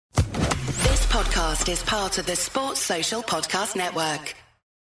podcast is part of the Sports Social Podcast Network.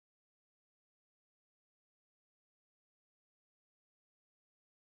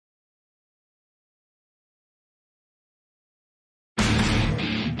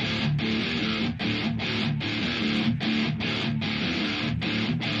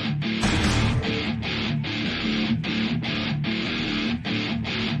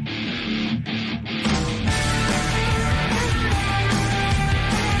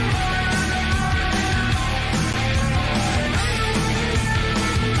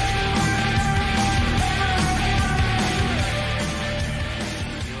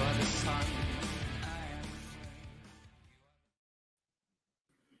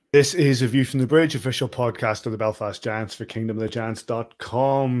 This is A View from the Bridge, official podcast of the Belfast Giants for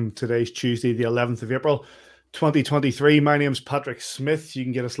kingdomofthegiants.com. Today's Tuesday, the 11th of April, 2023. My name's Patrick Smith. You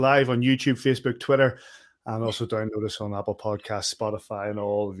can get us live on YouTube, Facebook, Twitter, and also download us on Apple Podcasts, Spotify, and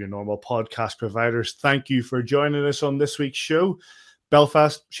all of your normal podcast providers. Thank you for joining us on this week's show.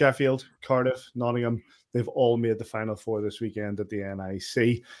 Belfast, Sheffield, Cardiff, Nottingham, they've all made the Final Four this weekend at the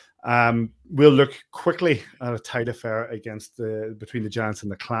NIC. We'll look quickly at a tight affair between the Giants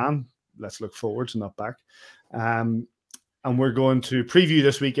and the Clan. Let's look forwards, not back. And we're going to preview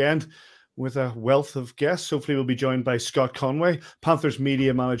this weekend with a wealth of guests. Hopefully we'll be joined by Scott Conway, Panthers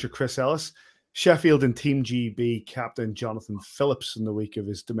media manager Chris Ellis, Sheffield and Team GB captain Jonathan Phillips in the week of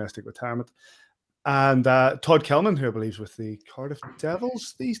his domestic retirement, and Todd Kelman, who I believe is with the Cardiff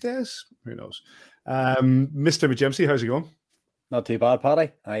Devils these days. Who knows? Mr. McGimsey, how's it going? Not too bad,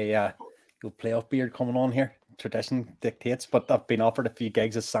 Paddy. You'll playoff beard coming on here. Tradition dictates, but I've been offered a few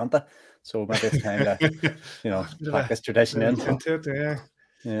gigs as Santa, so maybe it's time to pack this tradition in.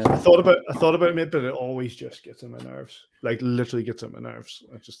 Yeah. I thought about it, but it always just gets on my nerves. Like literally gets on my nerves.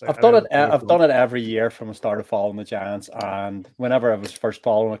 I've done it every year from the start of following the Giants, and whenever I was first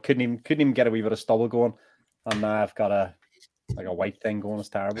following, I couldn't even get a wee bit of stubble going, and now I've got a white thing going. It's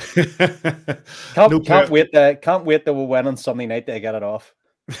terrible. Can't wait that we'll win on Sunday night to get it off.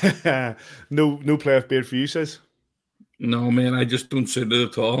 no playoff beard for you, says. No, man, I just don't suit it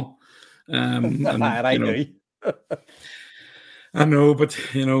at all. I knew. I know, but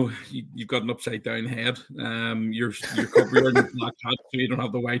you've got an upside down head. You're covered in black hat, so you don't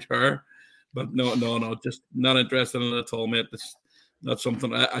have the white hair. But no, just not interested in it at all, mate. It's not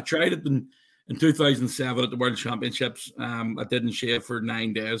something I tried it in 2007 at the World Championships. I didn't shave for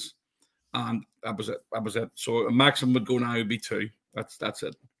 9 days, and that was it. So a maximum would go now would be 2. That's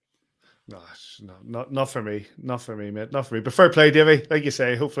it. No, not for me. Not for me, mate. Not for me. But fair play, Davey. Like you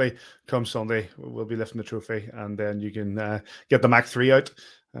say, hopefully come Sunday we'll be lifting the trophy, and then you can get the Mach 3 out,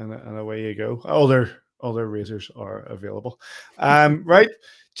 and away you go. Other razors are available. Right,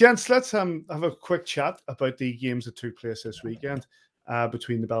 gents, let's have a quick chat about the games that took place this weekend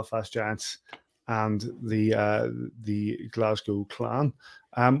between the Belfast Giants and the Glasgow Clan.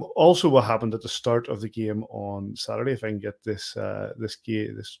 Also, what happened at the start of the game on Saturday? If I can get this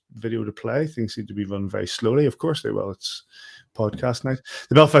video to play, things seem to be running very slowly. Of course they will. It's podcast night.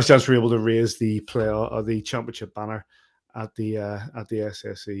 The Belfast Giants were able to raise the the championship banner at the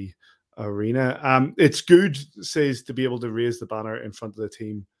SSE Arena. It's good, says, to be able to raise the banner in front of the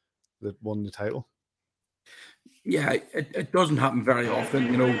team that won the title. Yeah, it doesn't happen very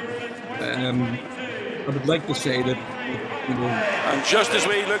often, I would like to say that, and just as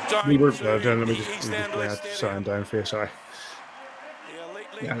we looked down, let me just play that sound down for you. Sorry.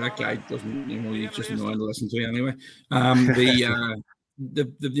 Yeah, that guy doesn't, he's just annoying to listen to anyway.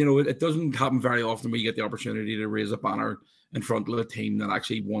 It doesn't happen very often where you get the opportunity to raise a banner in front of a team that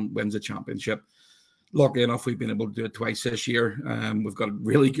actually wins a championship. Luckily enough, we've been able to do it twice this year. We've got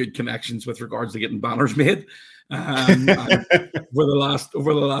really good connections with regards to getting banners made. Over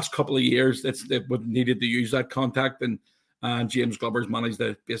the last couple of years, they've needed to use that contact, and James Glover's managed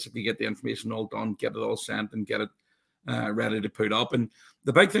to basically get the information all done, get it all sent, and get it ready to put up. And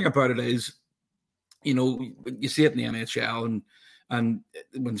the big thing about it is, you see it in the NHL, and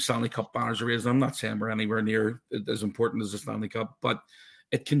when Stanley Cup banners are raised, I'm not saying we're anywhere near as important as the Stanley Cup, but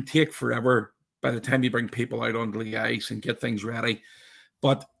it can take forever by the time you bring people out onto the ice and get things ready.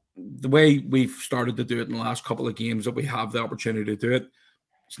 But the way we've started to do it in the last couple of games that we have the opportunity to do it,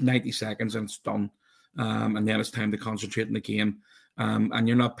 it's 90 seconds and it's done. And then it's time to concentrate in the game. And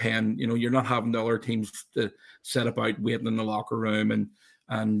you're not paying, you're not having the other teams to set about waiting in the locker room.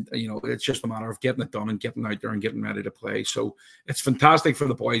 And it's just a matter of getting it done and getting out there and getting ready to play. So it's fantastic for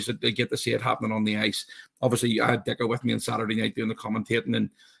the boys that they get to see it happening on the ice. Obviously, I had Dicko with me on Saturday night doing the commentating,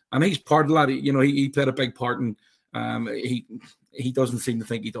 and he's part of that. He played a big part, and he doesn't seem to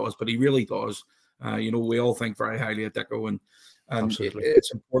think he does, but he really does. We all think very highly of Dicko, and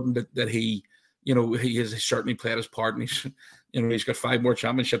it's important that he he has certainly played his part, and he's got 5 more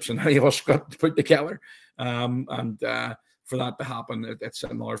championships, and he also got to put together. For that to happen, it's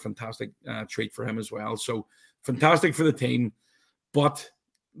another fantastic treat for him as well. So fantastic for the team, but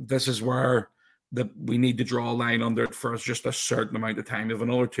this is where we need to draw a line under it for us just a certain amount of time. We have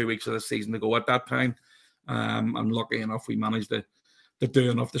another 2 weeks of the season to go at that time. And lucky enough, we managed to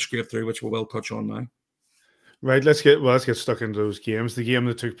do enough to scrape through, which we will touch on now. Right, let's get stuck into those games. The game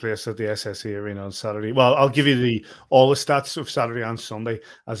that took place at the SSE Arena on Saturday. Well, I'll give you all the stats of Saturday and Sunday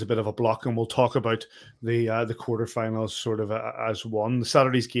as a bit of a block, and we'll talk about the quarterfinals sort of as one. The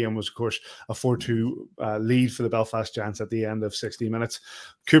Saturday's game was, of course, a 4-2 lead for the Belfast Giants at the end of 60 minutes.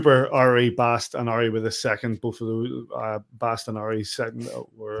 Cooper, Ari, Bast, and Ari with a second. Both of those, Bast and Ari second,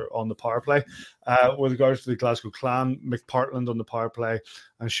 were on the power play. With regards to the Glasgow Clan, McPartland on the power play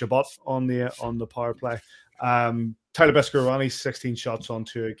and Shabbat on the power play. Tyler Beskorowany, 16 shots on,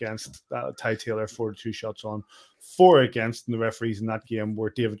 2 against. Ty Taylor, 42 shots on, 4 against. And the referees in that game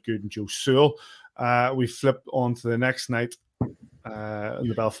were David Good and Joe Sewell. We flip on to the next night.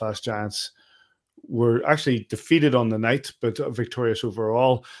 The Belfast Giants were actually defeated on the night, but victorious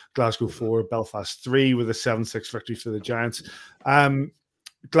overall. Glasgow 4, Belfast 3 with a 7-6 victory for the Giants.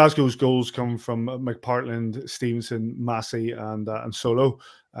 Glasgow's goals come from McPartland, Stevenson, Massey, and Solo.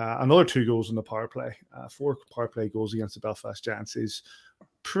 Another 2 goals in the power play. 4 power play goals against the Belfast Giants is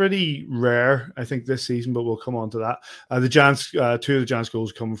pretty rare, I think, this season, but we'll come on to that. The Giants, 2 of the Giants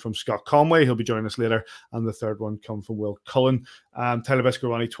goals come from Scott Conway. He'll be joining us later. And the third one come from Will Cullen. Tyler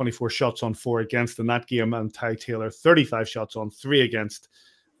Beskorowany, 24 shots on, 4 against in that game. And Ty Taylor, 35 shots on, 3 against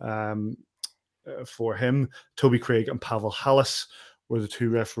for him. Toby Craig and Pavel Hallis were the 2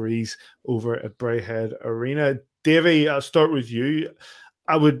 referees over at Braehead Arena. Davey, I'll start with you.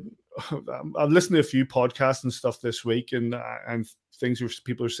 I've listened to a few podcasts and stuff this week, and things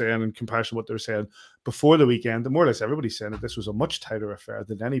people are saying in comparison to what they were saying before the weekend. And more or less everybody's saying that this was a much tighter affair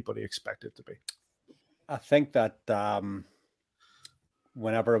than anybody expected to be. I think that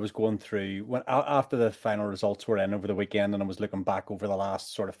whenever I was going through, after the final results were in over the weekend, and I was looking back over the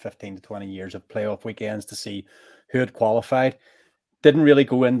last sort of 15 to 20 years of playoff weekends to see who had qualified, didn't really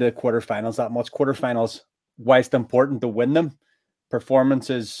go into quarterfinals that much. Quarterfinals, whilst important to win them,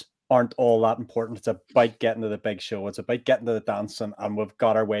 performances aren't all that important. It's about getting to the big show. It's about getting to the dance, and we've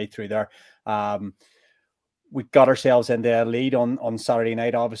got our way through there. We got ourselves into a lead on Saturday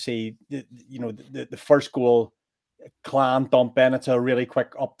night. Obviously, the first goal, Clan dump in. It's a really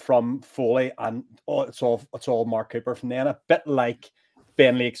quick up from Foley, and it's all Mark Cooper from then. A bit like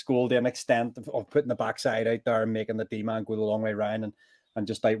Ben Lake's goal to an extent of putting the backside out there and making the D-man go the long way round and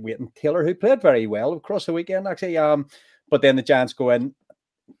just out waiting Taylor, who played very well across the weekend, actually. But then the Giants go in,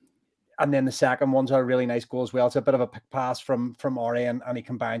 and then the second one's a really nice goal as well. It's a bit of a pick pass from Ari, and he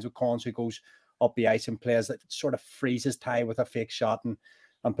combines with Collins, who goes up the ice and plays that sort of freezes Ty with a fake shot and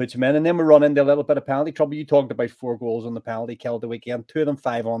puts him in. And then we run into a little bit of penalty trouble. You talked about 4 goals on the penalty kill the weekend, 2 of them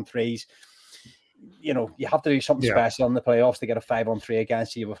 5-on-3s. You have to do something special in the playoffs to get a 5-on-3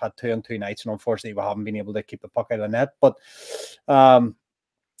 against you. We've had 2 on 2 nights, and unfortunately we haven't been able to keep the puck out of the net. But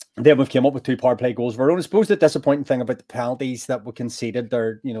then we've came up with 2 power play goals of our own. I suppose the disappointing thing about the penalties that we conceded,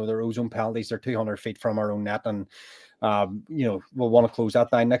 they're ozone penalties. They're 200 feet from our own net, and we'll want to close that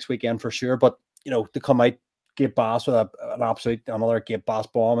down next weekend for sure. But to come out, Gabe Bass with another Gabe Bass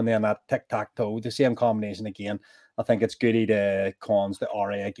bomb, and then that tic-tac-toe, the same combination again. I think it's Goody to Cons to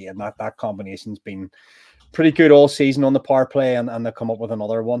Ari again. That combination's been pretty good all season on the power play, and they come up with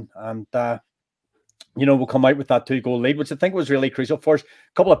another one. And we'll come out with that 2-goal lead, which I think was really crucial for us.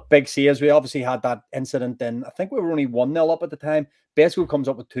 A couple of big saves. We obviously had that incident in, I think we were only 1-0 up at the time. Besco comes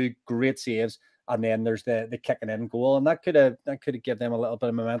up with 2 great saves, and then there's the kicking in goal, and that could have given them a little bit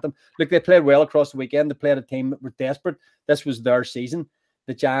of momentum. Look, they played well across the weekend. They played a team that were desperate. This was their season.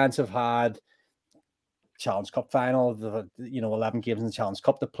 The Giants have had Challenge Cup final, 11 games in the Challenge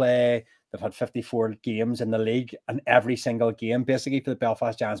Cup to play. They've had 54 games in the league, and every single game, basically, for the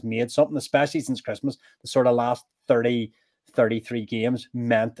Belfast Giants made something, especially since Christmas. The sort of last 30, 33 games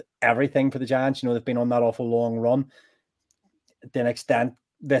meant everything for the Giants. They've been on that awful long run. To an extent,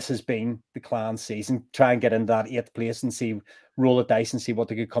 this has been the Clan season. Try and get into that 8th place and roll the dice and see what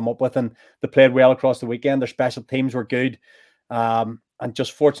they could come up with. And they played well across the weekend. Their special teams were good. And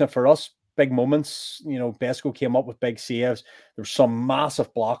just fortunate for us, big moments. Besco came up with big saves. There were some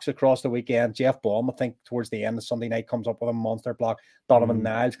massive blocks across the weekend. Jeff Baum, I think, towards the end of Sunday night, comes up with a monster block. Donovan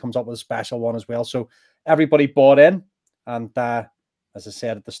Niles comes up with a special one as well. So everybody bought in. And as I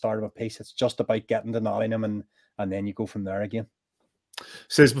said at the start of a piece, it's just about getting to Nottingham, and then you go from there again.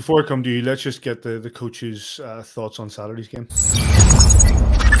 Says, before I come to you, let's just get the coach's thoughts on Saturday's game.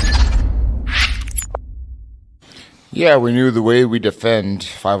 Yeah, we knew the way we defend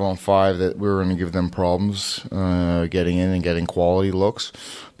 5-on-5 that we were going to give them problems getting in and getting quality looks.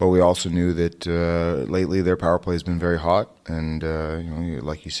 But we also knew that lately their power play has been very hot. And,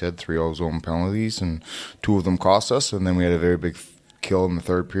 like you said, 3 zone penalties, and 2 of them cost us. And then we had a very big kill in the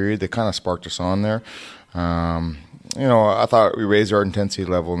third period that kind of sparked us on there. I thought we raised our intensity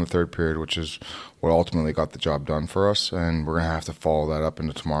level in the third period, which is what ultimately got the job done for us, and we're going to have to follow that up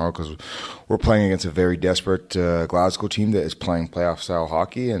into tomorrow because we're playing against a very desperate Glasgow team that is playing playoff-style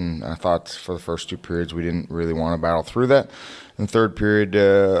hockey, and I thought for the first 2 periods we didn't really want to battle through that. In the third period,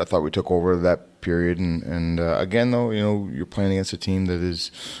 I thought we took over that period, and again, though, you're playing against a team that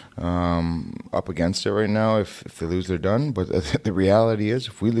is up against it right now. If they lose, they're done, but the reality is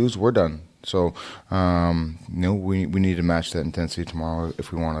if we lose, we're done. So, we need to match that intensity tomorrow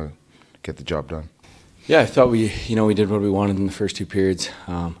if we want to get the job done. Yeah, I thought we did what we wanted in the first 2 periods.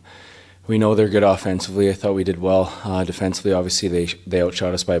 We know they're good offensively. I thought we did well defensively. Obviously, they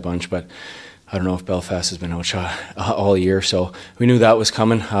outshot us by a bunch, but I don't know if Belfast has been outshot all year, so we knew that was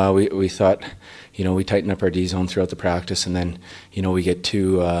coming. We thought, we tightened up our D zone throughout the practice, and then, we get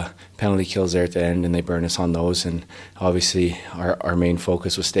 2 penalty kills there at the end, and they burn us on those. And obviously, our main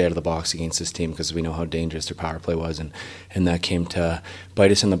focus was stay out of the box against this team because we know how dangerous their power play was, and that came to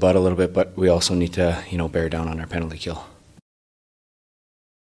bite us in the butt a little bit. But we also need to, bear down on our penalty kill.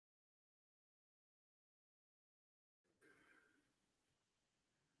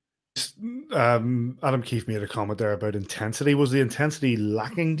 Adam Keefe made a comment there about intensity. Was the intensity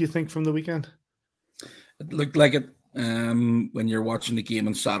lacking, do you think, from the weekend? It looked like it when you're watching the game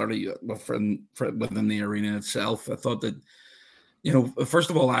on Saturday within the arena itself. I thought that, first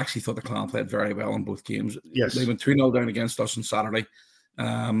of all, I actually thought the Clan played very well in both games. Yes. They went 2-0 down against us on Saturday,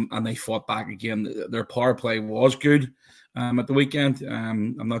 and they fought back again. Their power play was good at the weekend.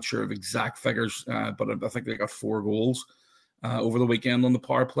 I'm not sure of exact figures, but I think they got 4 goals over the weekend on the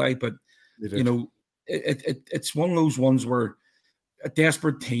power play. But, it's one of those ones where a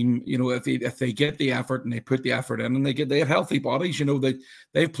desperate team, if they get the effort and they put the effort in and they have healthy bodies,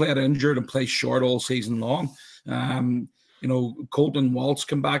 they've played injured and played short all season long. Colton Waltz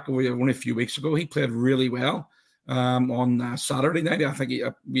came back only a few weeks ago. He played really well on Saturday night. I think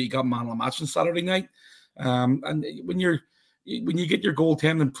we got man of the match on Saturday night. And when you get your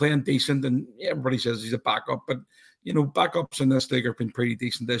goaltending playing decent, and everybody says he's a backup, but backups in this league have been pretty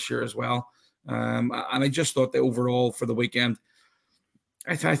decent this year as well. And I just thought that overall for the weekend,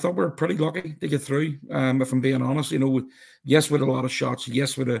 I thought we were pretty lucky to get through. If I'm being honest, yes, with a lot of shots,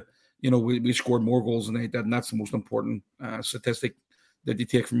 yes, with we scored more goals than they did, and that's the most important statistic that you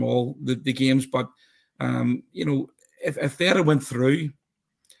take from all the games. But if they had went through,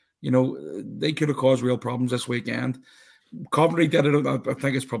 they could have caused real problems this weekend. Coventry did it. I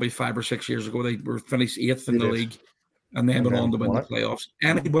think it's probably 5 or 6 years ago. They were finished 8th in the league, and they went on to win the playoffs.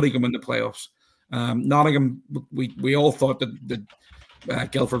 Anybody can win the playoffs. Nottingham, we all thought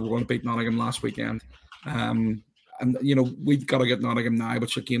that Guildford were going to beat Nottingham last weekend. And we've got to get Nottingham now,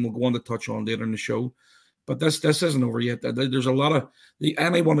 which again we'll go on to touch on later in the show. But this isn't over yet. There's a lot of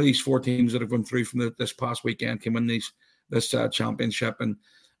any one of these 4 teams that have gone through from this past weekend can win this championship,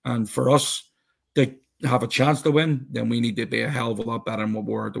 and for us to have a chance to win, then we need to be a hell of a lot better than what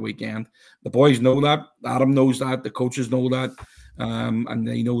we were at the weekend. The boys know that. Adam knows that. The coaches know that, and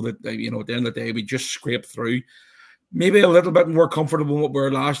they know that. At the end of the day, we just scraped through. Maybe a little bit more comfortable than what we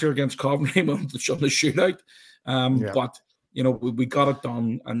were last year against Coventry on the shootout. But we got it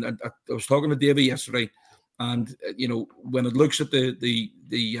done. And I was talking to Davey yesterday, and when it looks at the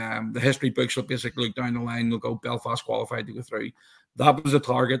history books, will basically look down the line. They'll go Belfast qualified to go through. That was the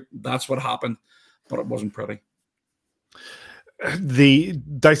target. That's what happened, but it wasn't pretty. The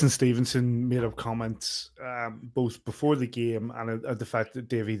Dyson Stevenson made up comments both before the game and at the fact that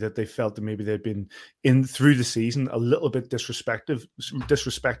Davey, that they felt that maybe they'd been in through the season a little bit disrespected,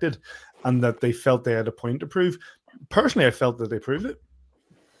 and that they felt they had a point to prove. Personally, I felt that they proved it.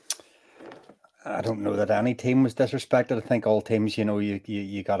 I don't know that any team was disrespected. I think all teams,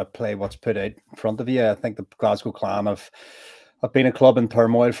 you got to play what's put out in front of you. I think the Glasgow Clan have been a club in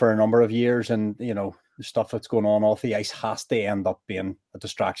turmoil for a number of years, and the stuff that's going on off the ice has to end up being a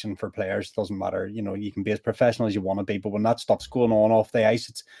distraction for players. It doesn't matter, you can be as professional as you want to be, but when that stuff's going on off the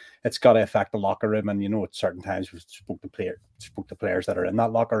ice, it's got to affect the locker room. And at certain times we spoke to players that are in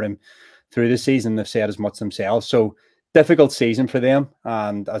that locker room through the season. They've said as much themselves. So difficult season for them.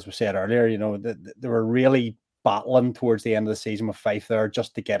 And as we said earlier, they were really battling towards the end of the season with Fife there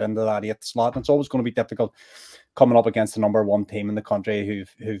just to get into that 8th slot. And it's always going to be difficult coming up against the number 1 team in the country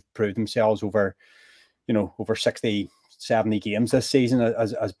who've proved themselves over 60, 70 games this season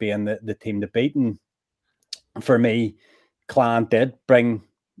as being the team to beat. And for me, Clan did bring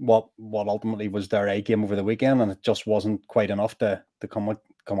what ultimately was their A game over the weekend, and it just wasn't quite enough to come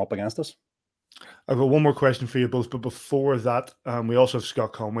up against us. I've got one more question for you both, but before that, we also have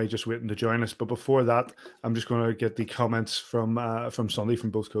Scott Conway just waiting to join us. But before that, I'm just going to get the comments from Sunday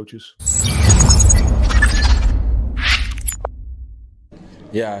from both coaches.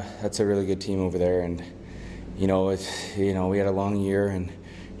 Yeah, that's a really good team over there, and we had a long year, and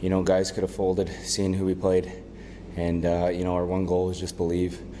guys could have folded seeing who we played, and our one goal was just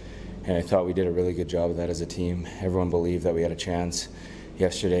believe, and I thought we did a really good job of that as a team. Everyone believed that we had a chance.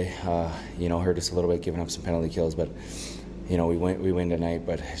 Yesterday, hurt us a little bit, giving up some penalty kills, but we win tonight,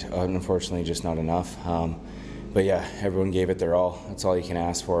 but unfortunately just not enough. But yeah, everyone gave it their all. That's all you can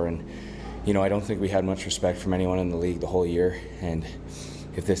ask for, and I don't think we had much respect from anyone in the league the whole year, and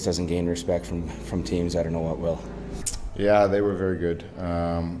if this doesn't gain respect from teams, I don't know what will. Yeah, they were very good.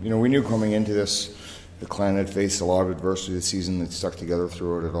 We knew coming into this, the Clan had faced a lot of adversity this season. That stuck together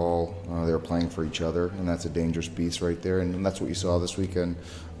through it all. They were playing for each other, and that's a dangerous beast right there. And that's what you saw this weekend.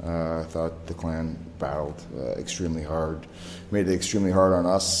 I thought the Clan battled extremely hard, made it extremely hard on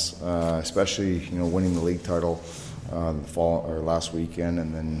us, especially winning the league title last weekend.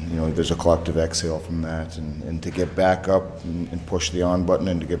 And then there's a collective exhale from that, and to get back up and push the on button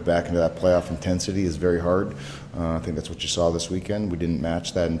and to get back into that playoff intensity is very hard. I think that's what you saw this weekend. We didn't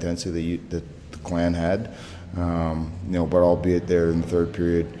match that intensity that the Clan had, but albeit there in the third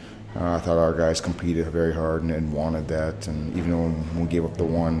period, I thought our guys competed very hard and wanted that, and even though when we gave up the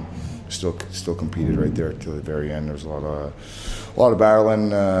one, still competed right there till the very end. There was a lot of battling,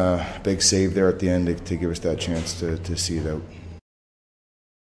 big save there at the end to give us that chance to see it out.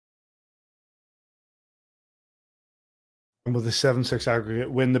 And with the 7-6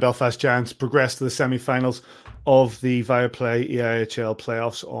 aggregate win, the Belfast Giants progressed to the semi-finals of the Viaplay EIHL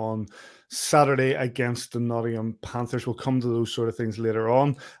playoffs on Saturday against the Nottingham Panthers. We'll come to those sort of things later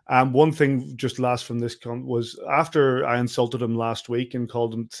on. One thing just last from this was after I insulted him last week and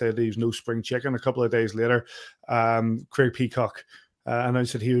said he was no spring chicken, a couple of days later, Craig Peacock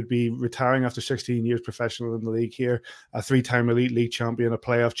announced that he would be retiring after 16 years professional in the league here, a 3-time Elite League champion, a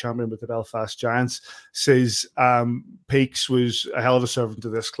playoff champion with the Belfast Giants. Says Peaks was a hell of a servant to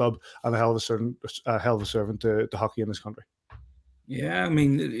this club and a hell of a servant to hockey in this country. Yeah, I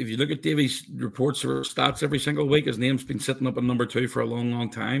mean, if you look at Davy's reports or stats every single week, his name's been sitting up at number 2 for a long, long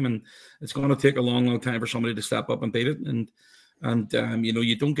time, and it's going to take a long, long time for somebody to step up and beat it. And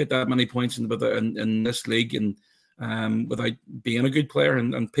you don't get that many points in this league and without being a good player.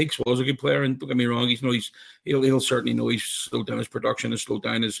 And Peaks was a good player, and don't get me wrong, he'll certainly know he's slowed down his production and slowed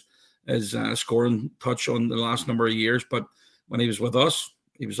down his scoring touch on the last number of years. But when he was with us,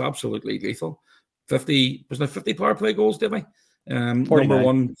 he was absolutely lethal. 50 power play goals, Davy? Number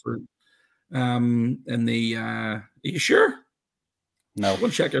 1 for in the are you sure? No,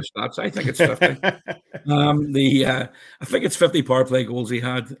 we'll check your stats. I think it's 50. I think it's 50 power play goals he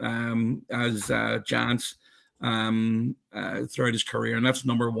had as Giants throughout his career, and that's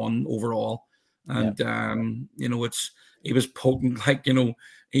number 1 overall. And he was potent, like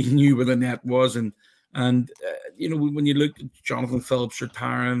he knew where the net was, and when you look at Jonathan Phillips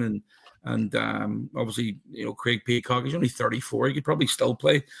retiring and obviously, Craig Peacock, he's only 34. He could probably still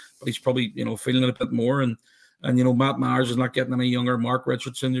play, but he's probably, feeling it a bit more. And Matt Myers is not getting any younger. Mark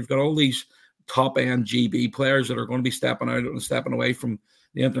Richardson. You've got all these top-end GB players that are going to be stepping out and stepping away from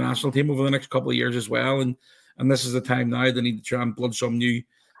the international team over the next couple of years as well. And this is the time now they need to try and blood some new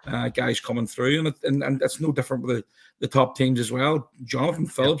guys coming through. And that's no different with the top teams as well. Jonathan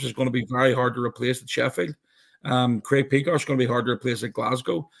Phillips is going to be very hard to replace at Sheffield. Craig Peacock is going to be hard to replace at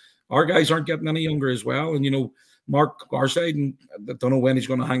Glasgow. Our guys aren't getting any younger as well. And, Mark Garside, and I don't know when he's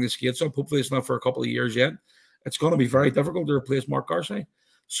going to hang the skates up. Hopefully it's not for a couple of years yet. It's going to be very difficult to replace Mark Garside.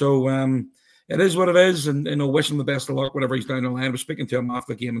 So it is what it is. And, wish him the best of luck whenever he's down the line. I was speaking to him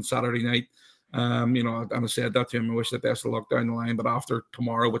after the game on Saturday night. And I said that to him. I wish the best of luck down the line. But after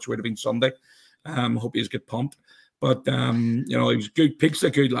tomorrow, which would have been Sunday, hope he's get pumped. But, he was good. Peak's a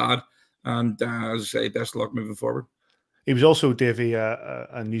good lad. And as I say, best of luck moving forward. He was also, Davy,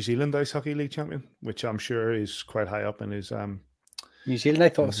 a New Zealand Ice Hockey League champion, which I'm sure is quite high up in his... New Zealand, I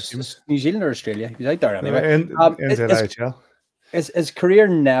thought it was New Zealand or Australia. He was out there anyway. His career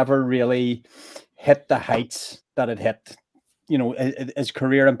never really hit the heights that it hit. His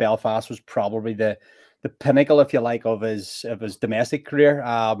career in Belfast was probably the pinnacle, if you like, of his domestic career.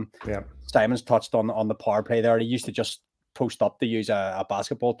 Simon's touched on the power play there. He used to just post up, to use a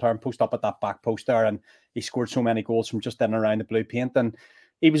basketball term, post up at that back post there, and he scored so many goals from just in and around the blue paint. And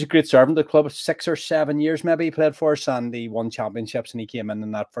he was a great servant at the club. 6 or 7 years maybe he played for us, and he won championships, and he came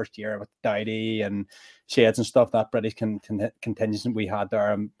in that first year with Dowdy and Shades and stuff, that British contingent we had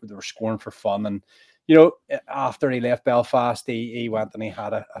there, and they were scoring for fun. And after he left Belfast, he went and he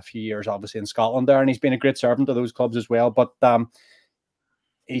had a few years obviously in Scotland there, and he's been a great servant to those clubs as well. But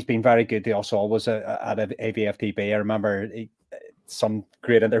he's been very good to us always at AVFTB. I remember some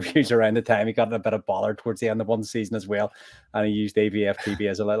great interviews around the time. He got in a bit of bother towards the end of one season as well, and he used AVFTB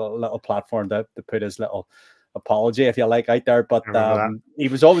as a little platform to put his little apology, if you like, out there. But he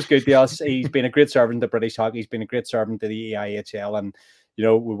was always good to us. He's been a great servant to British hockey. He's been a great servant to the EIHL, and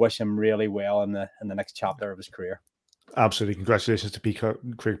we wish him really well in the next chapter of his career. Absolutely. Congratulations to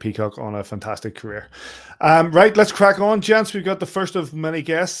Craig Peacock on a fantastic career. Right, let's crack on, gents. We've got the first of many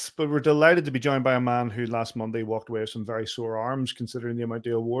guests, but we're delighted to be joined by a man who last Monday walked away with some very sore arms, considering the amount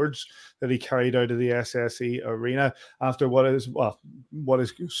of awards that he carried out of the SSE arena after what has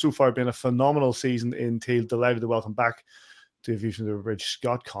so far been a phenomenal season in Teal. Delighted to welcome back to View from the Bridge,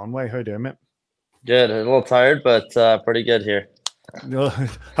 Scott Conway. How are you doing, mate? Good. A little tired, but pretty good here.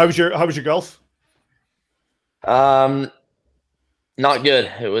 How was your golf? Not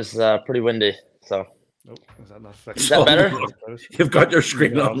good. It was pretty windy. So, Is that better? You've got your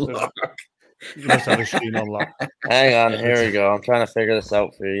screen on lock. You must have a screen on lock. Hang on. Here we go. I'm trying to figure this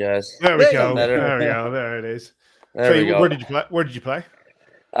out for you guys. There we go. There we go. There it is. There we go. Where did you play?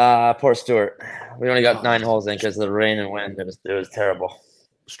 Port Stewart. We only got 9 holes in because of the rain and wind. It was terrible.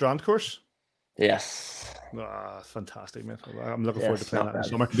 Strand course? Yes. Fantastic, man. I'm looking forward to playing that in the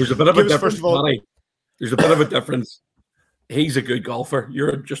summer. There's a bit of a difference, first of all. There's a bit of a difference. He's a good golfer.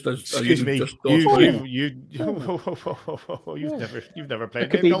 You're just as. Excuse me. You've never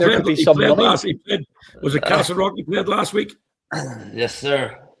played. There could be some. Was it Castle Rock you played last week? Yes,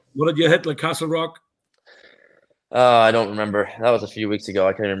 sir. What did you hit like Castle Rock? I don't remember. That was a few weeks ago.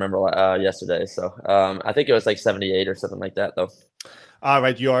 I can't remember yesterday. So I think it was like 78 or something like that, though. All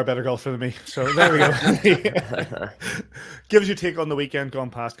right, you are a better golfer than me. So there we go. Give us your take on the weekend gone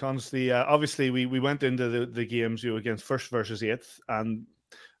past, Cons. Obviously, we went into the games against first versus eighth, and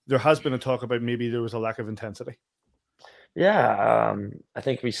there has been a talk about maybe there was a lack of intensity. Yeah, I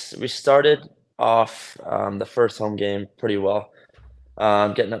think we started off the first home game pretty well,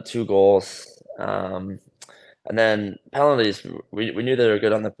 getting up 2 goals. And then penalties, we knew they were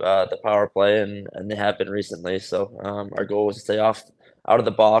good on the power play, and they have been recently. So our goal was to stay out of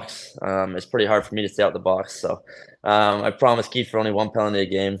the box. It's pretty hard for me to stay out of the box. So I promised Keith for only 1 penalty a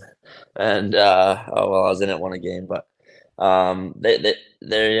game, and I was in it 1 a game. But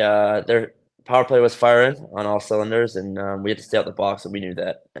their power play was firing on all cylinders, and we had to stay out the box, and we knew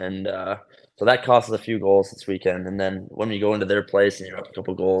that. And so that cost us a few goals this weekend. And then when you go into their place and you're up a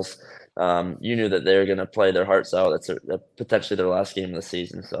couple goals, you knew that they're going to play their hearts out. That's potentially their last game of the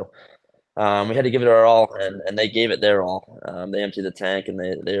season. So we had to give it our all, and they gave it their all. They emptied the tank, and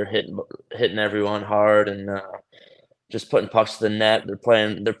they're hitting everyone hard and just putting pucks to the net. They're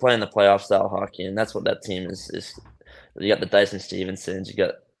playing the playoff style hockey, and that's what that team is. You got the Dyson Stevensons, you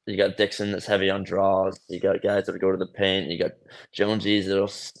got Dixon that's heavy on draws. You got guys that go to the paint. You got Joneses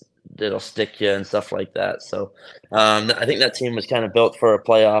that'll stick you and stuff like that. So I think that team was kind of built for a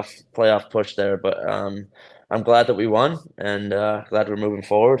playoff push there. But I'm glad that we won, and glad we're moving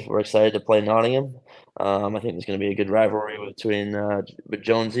forward. We're excited to play Nottingham. I think there's going to be a good rivalry between with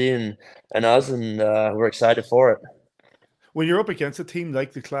Jonesy and us, and we're excited for it. When you're up against a team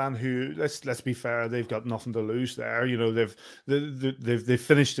like the Clan, who let's be fair, they've got nothing to lose there. They've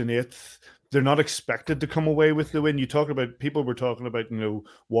finished in 8th. They're not expected to come away with the win. People were talking about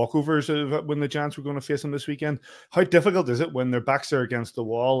walkovers when the Giants were going to face them this weekend. How difficult is it when their backs are against the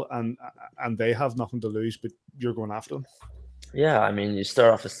wall and they have nothing to lose, but you're going after them? Yeah, I mean, you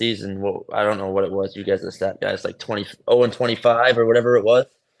start off a season. Well, I don't know what it was. You guys, the stat guys, like 0-25 or whatever it was.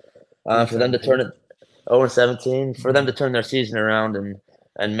 For them to turn it 0-17, for them to turn their season around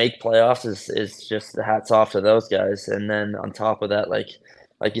and make playoffs is just the hats off to those guys. And then on top of that, like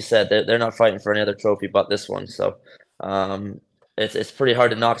you said, they're not fighting for any other trophy but this one. So it's pretty hard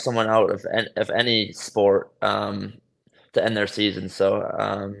to knock someone out of any sport to end their season.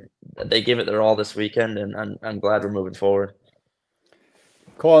 So they gave it their all this weekend, and I'm glad we're moving forward.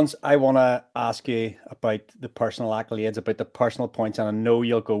 Collins, I want to ask you about the personal accolades, about the personal points, and I know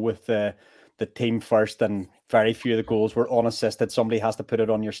you'll go with the team first, and very few of the goals were unassisted. Somebody has to put it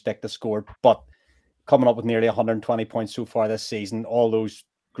on your stick to score, but coming up with nearly 120 points so far this season, all those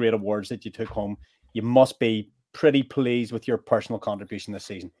great awards that you took home, you must be pretty pleased with your personal contribution this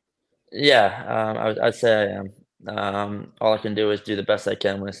season. Yeah, I'd say I am. All I can do is do the best I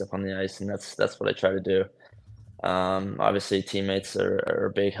can when I step on the ice, and that's what I try to do. Obviously, teammates are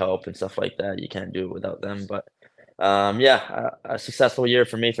a big help and stuff like that. You can't do it without them. But a successful year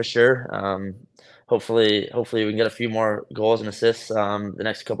for me for sure. Hopefully we can get a few more goals and assists the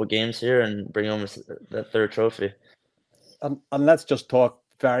next couple games here and bring home that third trophy. And let's just talk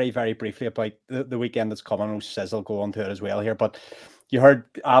very, very briefly about the weekend that's coming. Sizzle will go on to it as well here. But you heard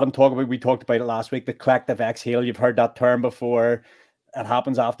Adam talk about, we talked about it last week, the collective exhale. You've heard that term before. It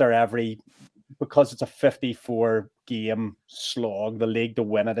happens after because it's a 54 game slog, the league to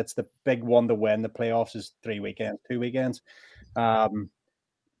win it. It's the big one to win. The playoffs is 2 weekends.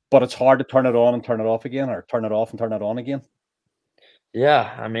 But it's hard to turn it on and turn it off again, or turn it off and turn it on again.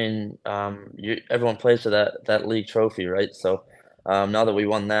 Yeah, I mean, everyone plays for that league trophy, right? So now that we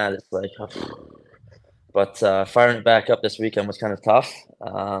won that, it's like, but firing it back up this weekend was kind of tough.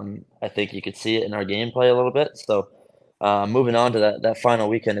 I think you could see it in our gameplay a little bit. So moving on to that final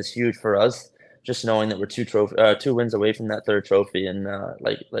weekend is huge for us. Just knowing that we're 2 wins away from that third trophy, and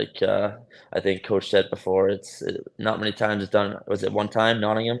I think Coach said before, not many times it's done. Was it one time,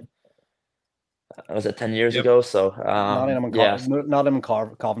 Nottingham? Was it 10 years ago? So Nottingham and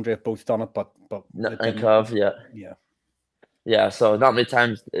Coventry have both done it, but and Cov, yeah. So not many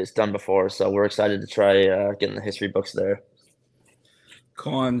times it's done before. So we're excited to try getting the history books there.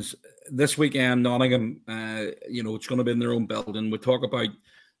 Cons this weekend, Nottingham. It's going to be in their own building. We talk about.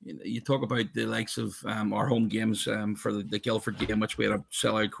 You talk about the likes of our home games for the Guildford game, which we had a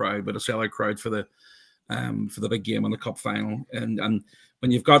sellout crowd, but a sellout crowd for the big game in the cup final. And when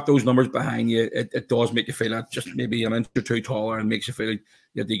you've got those numbers behind you, it does make you feel that just maybe an inch or two taller, and makes you feel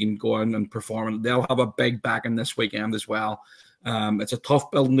that you can go in and perform. And they'll have a big backing this weekend as well. It's a tough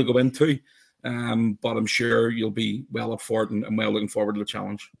building to go into, but I'm sure you'll be well up for it and well looking forward to the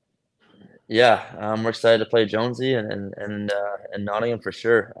challenge. Yeah, we're excited to play Jonesy and Nottingham for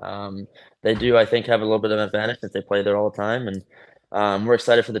sure. They do, I think, have a little bit of an advantage since they play there all the time, and we're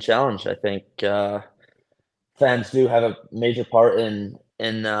excited for the challenge. I think fans do have a major part in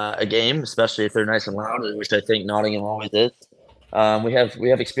a game, especially if they're nice and loud, which I think Nottingham always is. We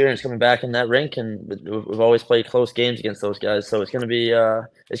have experience coming back in that rink, and we've always played close games against those guys. So it's gonna be a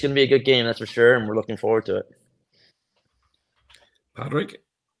good game, that's for sure, and we're looking forward to it. Patrick.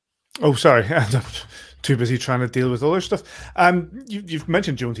 Oh, sorry. I'm too busy trying to deal with other stuff. You've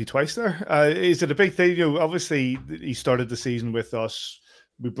mentioned Jonesy twice there. Is it a big thing? Obviously, he started the season with us.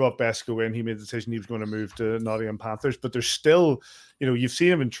 We brought Besco in. He made the decision he was going to move to Nottingham Panthers. But there's still, you've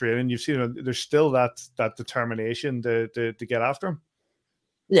seen him in training. You've seen him. There's still that determination to get after him.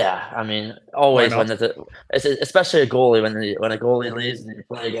 Yeah, I mean, always when it's especially a goalie, when a goalie leaves and you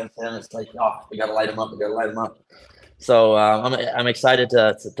play against him, it's like, we got to light him up. So I'm excited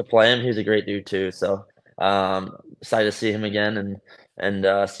to play him. He's a great dude too. So excited to see him again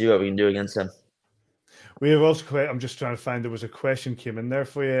and see what we can do against him. We have also. I'm just trying to find. There was a question came in there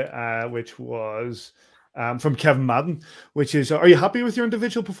for you, which was from Kevin Madden, which is: are you happy with your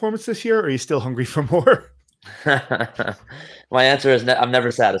individual performance this year, or are you still hungry for more? My answer is I'm never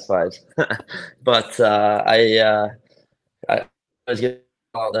satisfied. But I was getting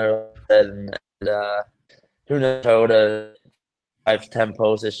out there and who knows how to 5-10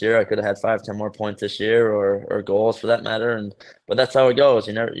 posts this year. I could have had 5-10 more points this year, or goals for that matter. But that's how it goes.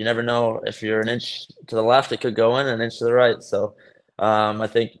 You never know. If you're an inch to the left, it could go in, an inch to the right. So I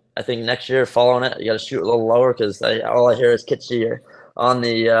think next year, following it, you got to shoot a little lower, because all I hear is Kitschy on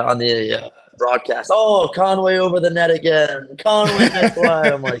the broadcast. Oh, Conway over the net again. Conway net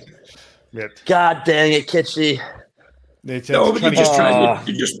wide. I'm like, God dang it, Kitschy. No, but you're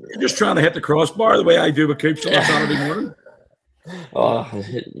just trying to hit the crossbar the way I do with Coops on a Saturday morning.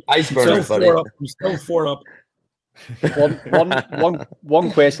 Iceberg, buddy. I'm still 4 up.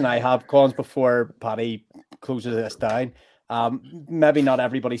 One question I have, Cons, before Paddy closes this down. Maybe not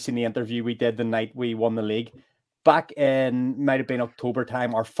everybody's seen the interview we did the night we won the league. Back in, might have been October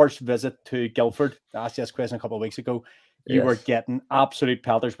time, our first visit to Guildford. I asked you this question a couple of weeks ago. You were getting absolute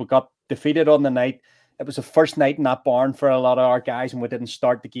pelters. We got defeated on the night. It was the first night in that barn for a lot of our guys, and we didn't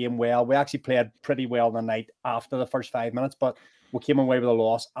start the game well. We actually played pretty well the night after the first 5 minutes, but we came away with a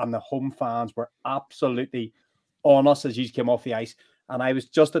loss, and the home fans were absolutely on us as you came off the ice. And I was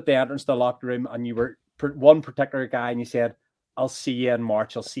just at the entrance to the locker room, and you were one particular guy, and you said, I'll see you in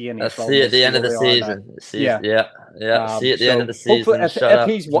March. I'll see you in April. I'll see you at the end of the season. See you at the end of the season.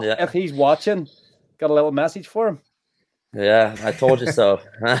 If he's watching, got a little message for him. Yeah, I told you so.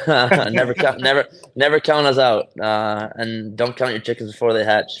 Never count us out, and don't count your chickens before they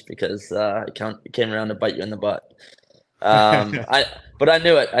hatch, because it came around to bite you in the butt. But I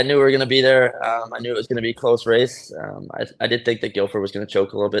knew it. I knew we were going to be there. I knew it was going to be a close race. I did think that Guildford was going to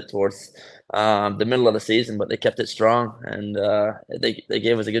choke a little bit towards the middle of the season, but they kept it strong, and they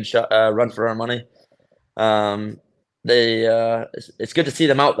gave us a good run for our money. It's good to see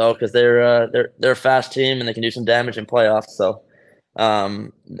them out though, because they're a fast team and they can do some damage in playoffs. So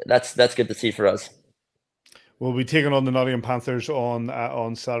that's good to see for us. We'll be taking on the Nottingham Panthers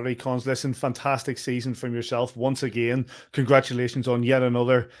on Saturday. Cons, listen, fantastic season from yourself once again. Congratulations on yet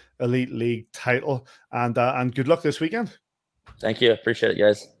another Elite League title, and good luck this weekend. Thank you, appreciate it,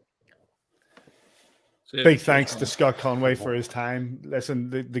 guys. Big thanks to Scott Conway for his time. Listen,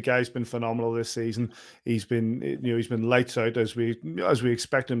 the guy's been phenomenal this season. He's been lights out as we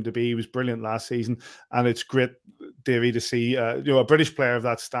expect him to be. He was brilliant last season, and it's great, Davey, to see a British player of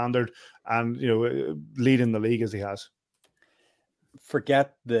that standard and leading the league as he has.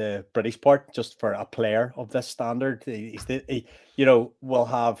 Forget the British part, just for a player of this standard. We'll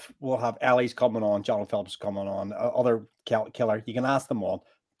have Ellie's coming on, Jonathan Phillips coming on, other killer. You can ask them all.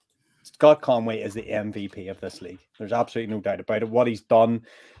 Scott Conway is the MVP of this league. There's absolutely no doubt about it. What he's done,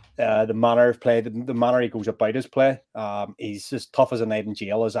 the manner of play, the manner he goes about his play. He's as tough as a night in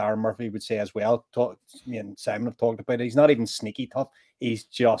jail, as Aaron Murphy would say as well. Me and Simon have talked about it. He's not even sneaky tough. He's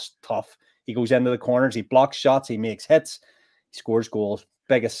just tough. He goes into the corners. He blocks shots. He makes hits. He scores goals.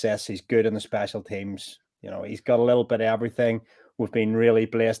 Big assists. He's good in the special teams. He's got a little bit of everything. We've been really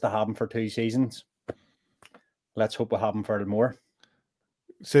blessed to have him for 2 seasons. Let's hope we have him for more.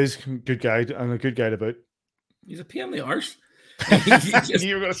 Says good guy and a good guy to boot. He's a pain in the arse.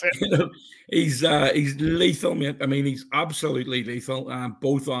 You were going to say he's lethal, mate. I mean, he's absolutely lethal,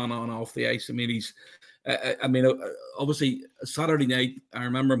 both on and off the ice. I mean, obviously Saturday night, I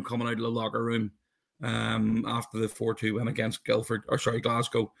remember him coming out of the locker room after the 4-2 win against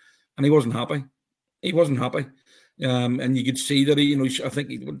Glasgow, and he wasn't happy. And you could see that I think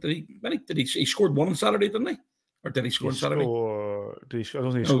he scored one on Saturday, didn't he? Or did he score on Saturday? I don't think he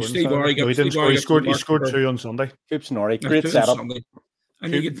scored. Steve Orry he scored 2 on Sunday. Hoops Norrie, great setup.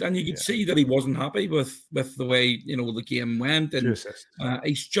 And you could see that he wasn't happy with the way the game went, and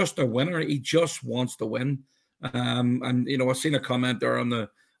he's just a winner. He just wants to win. And I've seen a comment there on the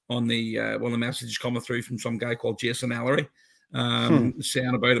one of the messages coming through from some guy called Jason Ellery,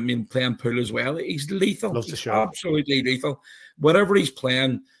 saying about him playing pool as well. He's lethal. He's absolutely lethal. Whatever he's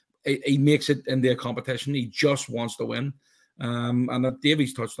playing, he makes it into a competition. He just wants to win. And that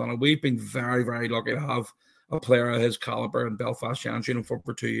Davies touched on it. We've been very, very lucky to have a player of his caliber in Belfast Giants uniform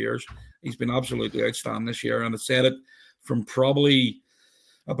for 2 years. He's been absolutely outstanding this year. And I said it from probably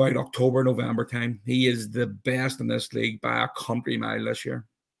about October, November time. He is the best in this league by a country mile this year.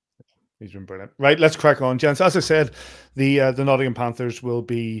 He's been brilliant. Right, let's crack on, gents. As I said, the Nottingham Panthers will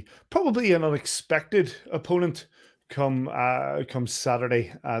be probably an unexpected opponent come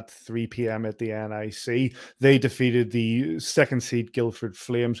Saturday at 3 p.m. at the NIC. They defeated the second seed Guildford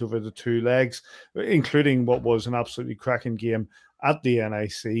Flames over the 2 legs, including what was an absolutely cracking game at the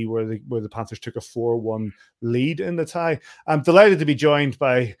NIC where the Panthers took a 4-1 lead in the tie. I'm delighted to be joined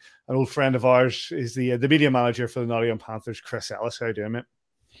by an old friend of ours, is the media manager for the Nottingham Panthers, Chris Ellis. How are you doing, mate?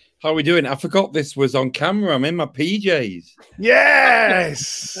 How are we doing? I forgot this was on camera. I'm in my PJs.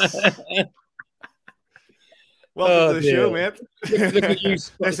 Yes! Welcome to the show, mate. Look at you.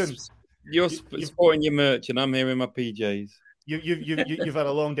 Listen, you're sporting your merch, and I'm here in my PJs. You've had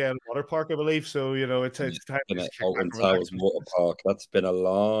a long day at the water park, I believe. So it's time to Alton Towers Water Park. That's been a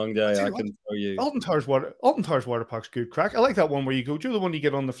long day. I can tell you. Alton Towers Water Park's good crack. I like that one where you go. Do you know the one you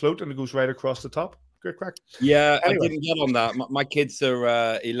get on the float and it goes right across the top? Good crack. Yeah, anyway. I didn't get on that. My kids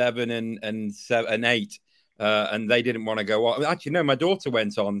are 11 and 8. And they didn't want to go on. Actually, no, my daughter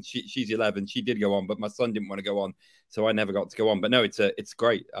went on. She's 11. She did go on, but my son didn't want to go on, so I never got to go on. But no, it's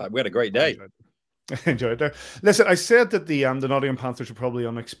great. We had a great day. Enjoyed there. Listen, I said that the Nottingham Panthers are probably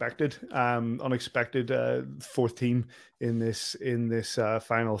unexpected fourth team in this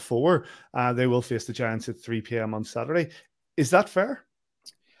final 4. They will face the Giants at 3 p.m. on Saturday. Is that fair?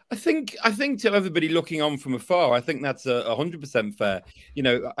 I think to everybody looking on from afar, I think that's 100% fair.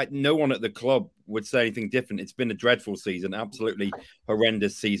 No one at the club would say anything different. It's been a dreadful season, absolutely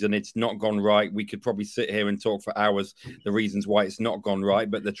horrendous season. It's not gone right. We could probably sit here and talk for hours the reasons why it's not gone right.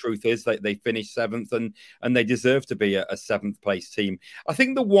 But the truth is that they finished 7th and they deserve to be a 7th place team. I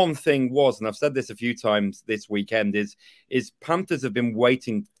think the one thing was, and I've said this a few times this weekend, is Panthers have been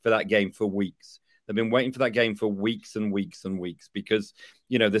waiting for that game for weeks. They've been waiting for that game for weeks and weeks and weeks because,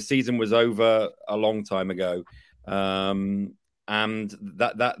 the season was over a long time ago. And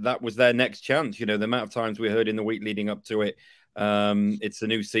that was their next chance. The amount of times we heard in the week leading up to it It's a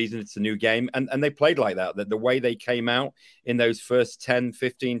new season. It's a new game. And they played like that. The way they came out in those first 10,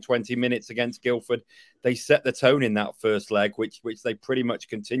 15, 20 minutes against Guildford, they set the tone in that first leg, which they pretty much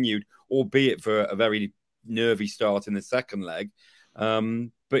continued, albeit for a very nervy start in the second leg.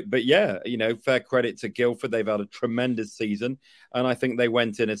 But yeah, fair credit to Guildford. They've had a tremendous season, and I think they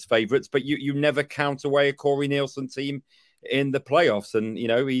went in as favourites. But you never count away a Corey Nielsen team in the playoffs, and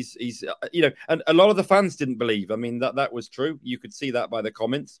he's and a lot of the fans didn't believe. I mean, that was true. You could see that by the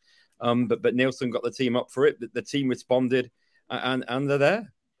comments. But Nielsen got the team up for it. The team responded, and they're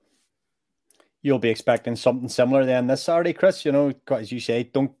there. You'll be expecting something similar then this Saturday, Chris. As you say,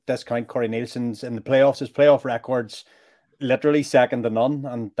 don't discount Corey Nielsen's in the playoffs. His playoff records literally second to none,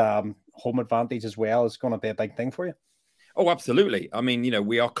 and home advantage as well is going to be a big thing for you. Oh, absolutely. I mean,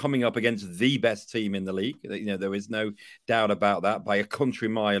 we are coming up against the best team in the league. There is no doubt about that by a country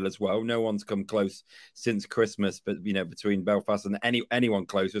mile as well. No one's come close since Christmas, but between Belfast and anyone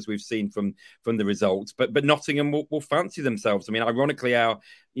close, as we've seen from the results. But Nottingham will fancy themselves. I mean, ironically,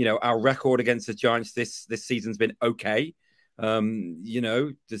 our record against the Giants this season's been okay.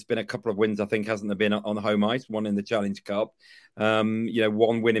 There's been a couple of wins, I think, hasn't there been on the home ice, one in the Challenge Cup,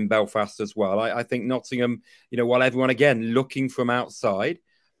 one win in Belfast as well. I think Nottingham, while everyone, again, looking from outside,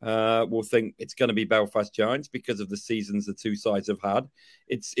 will think it's going to be Belfast Giants because of the seasons the two sides have had.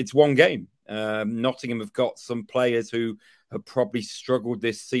 It's one game. Nottingham have got some players who have probably struggled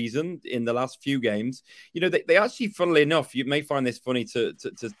this season in the last few games. They actually, funnily enough, you may find this funny to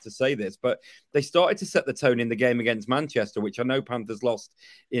say this, but they started to set the tone in the game against Manchester, which I know Panthers lost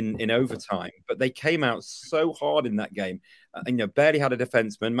in overtime, but they came out so hard in that game. Barely had a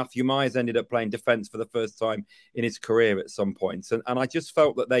defenseman. Matthew Myers ended up playing defense for the first time in his career at some points. And I just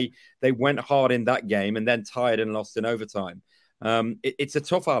felt that they went hard in that game and then tired and lost in overtime. It's a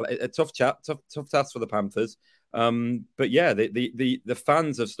tough task for the Panthers. But yeah, the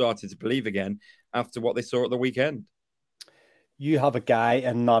fans have started to believe again after what they saw at the weekend. You have a guy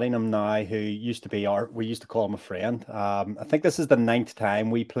in Nottingham now who used to be we used to call him a friend. I think this is the 9th time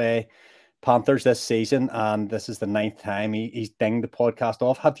we play Panthers this season, and this is the 9th time he's dinged the podcast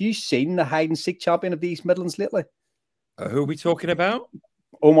off. Have you seen the hide and seek champion of the East Midlands lately? Who are we talking about?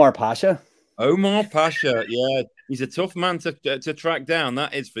 Omar Pasha. Omar Pasha, yeah, he's a tough man to track down.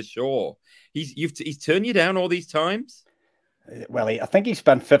 That is for sure. He's turned you down all these times. Well, I think he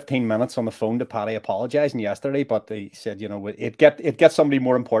spent 15 minutes on the phone to Paddy apologising yesterday, but he said, it'd get somebody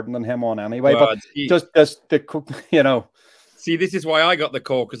more important than him on anyway. Well, but See, this is why I got the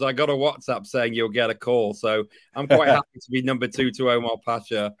call, because I got a WhatsApp saying you'll get a call. So I'm quite happy to be number 2 to Omar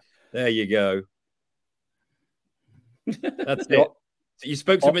Pasha. There you go. That's it. You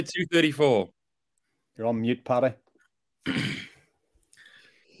spoke to him at 2:34. You're on mute, Paddy. I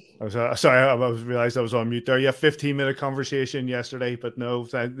realized I was on mute there. Yeah, 15-minute conversation yesterday, but no,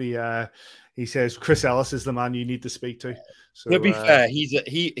 he says Chris Ellis is the man you need to speak to. So, to be fair,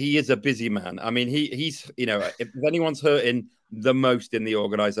 he is a busy man. I mean, he's if anyone's hurting the most in the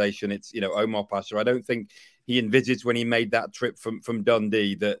organization, it's Omar Pasha. I don't think he envisaged when he made that trip from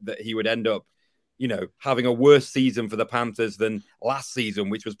Dundee that he would end up having a worse season for the Panthers than last season,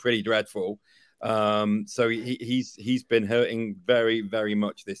 which was pretty dreadful. So he's been hurting very, very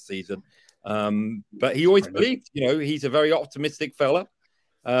much this season. But he always believed, he's a very optimistic fella.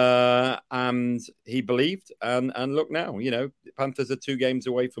 And he believed, and look now, Panthers are 2 games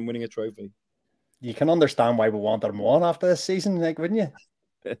away from winning a trophy. You can understand why we wanted him on after this season, wouldn't you?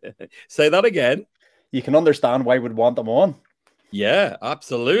 Say that again. You can understand why we'd want them on. Yeah,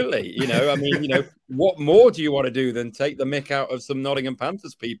 absolutely. What more do you want to do than take the mick out of some Nottingham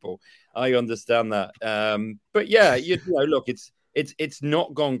Panthers people? I understand that. But yeah, look, it's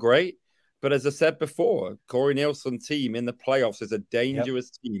not gone great. But as I said before, Corey Nielsen team in the playoffs is a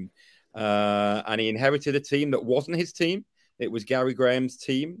dangerous team. And he inherited a team that wasn't his team. It was Gary Graham's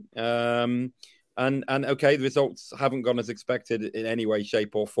team. And okay, the results haven't gone as expected in any way,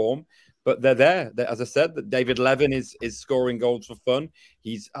 shape, or form. But they're there. As I said, that David Levin is scoring goals for fun.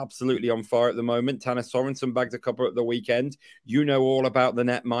 He's absolutely on fire at the moment. Tanner Sorensen bagged a couple at the weekend. You know all about the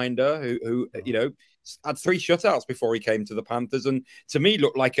netminder who had 3 shutouts before he came to the Panthers, and to me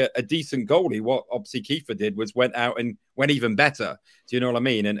looked like a decent goalie. What obviously Kiefer did was went out and went even better. Do you know what I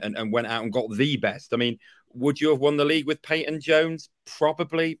mean? And went out and got the best. I mean, would you have won the league with Peyton Jones?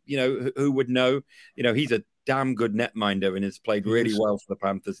 Probably. Who would know? He's a damn good netminder and has played really well for the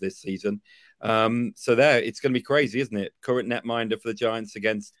Panthers this season. So it's going to be crazy, isn't it? Current netminder for the Giants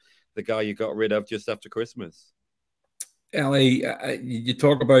against the guy you got rid of just after Christmas. Ellie, you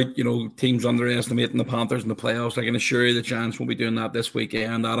talk about, teams underestimating the Panthers in the playoffs. I can assure you the Giants won't be doing that this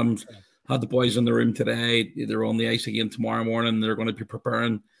weekend. Adams had the boys in the room today. They're on the ice again tomorrow morning. They're going to be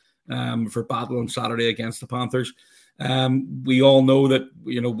preparing for battle on Saturday against the Panthers. We all know that,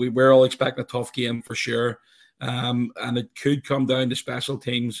 we're all expecting a tough game for sure. And it could come down to special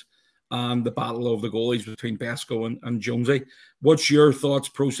teams and the battle of the goalies between Besko and Jonesy. What's your thoughts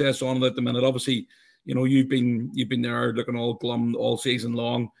process on it at the minute? Obviously, you've been there looking all glum all season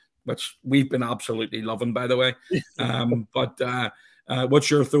long, which we've been absolutely loving, by the way. But what's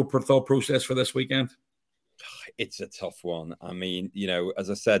your thought process for this weekend? It's a tough one. I mean, as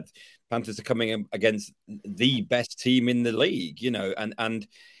I said, Panthers are coming in against the best team in the league, and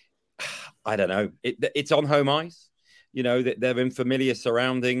I don't know. It's on home ice. They're in familiar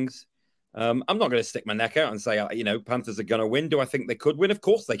surroundings. I'm not going to stick my neck out and say, Panthers are going to win. Do I think they could win? Of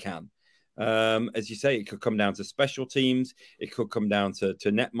course they can. As you say, it could come down to special teams. It could come down to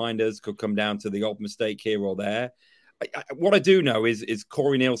netminders. Could come down to the odd mistake here or there. What I do know is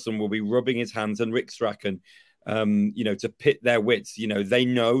Corey Nielsen will be rubbing his hands, and Rick Strachan, to pit their wits. They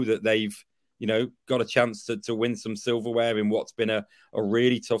know that they've, got a chance to win some silverware in what's been a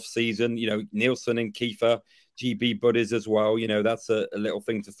really tough season. Nielsen and Kiefer, GB buddies as well. That's a little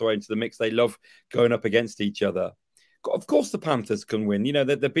thing to throw into the mix. They love going up against each other. Of course, the Panthers can win.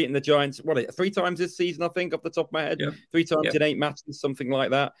 They're beating the Giants, 3 times this season, I think, off the top of my head. Yeah. 3 times in 8 matches, something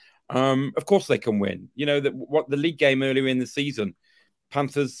like that. Of course, they can win. The league game earlier in the season,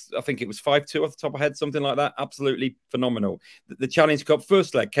 Panthers, I think it was 5-2 off the top of my head, something like that. Absolutely phenomenal. The Challenge Cup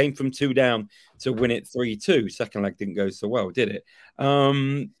first leg came from 2 down to win it 3-2. Second leg didn't go so well, did it?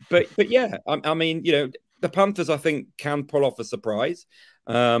 But yeah, I mean, the Panthers, I think, can pull off a surprise.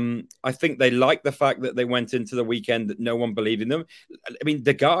 I think they like the fact that they went into the weekend that no one believed in them. I mean,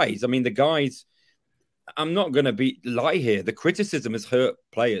 the guys, I'm not going to lie here. The criticism has hurt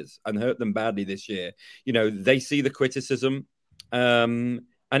players and hurt them badly this year. They see the criticism, and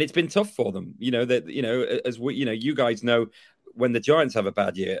it's been tough for them. As we, you guys know, when the Giants have a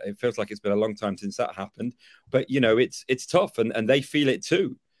bad year, it feels like it's been a long time since that happened. But it's tough, and they feel it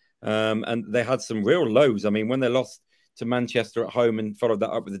too. And they had some real lows. I mean, when they lost to Manchester at home and followed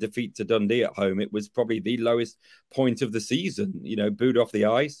that up with a defeat to Dundee at home, it was probably the lowest point of the season. Booed off the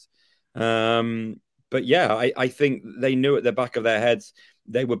ice. But yeah, I think they knew at the back of their heads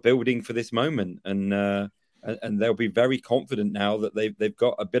they were building for this moment, and they'll be very confident now that they've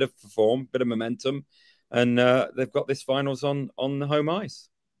got a bit of form, bit of momentum, and they've got this finals on the home ice.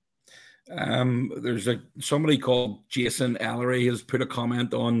 There's somebody called Jason Ellery has put a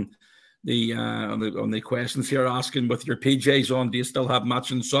comment on the questions here, asking, with your PJs on, do you still have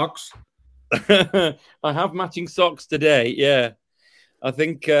matching socks? I have matching socks today. Yeah, I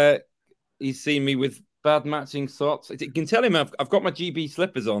think he's seen me with bad matching socks. You can tell him I've got my GB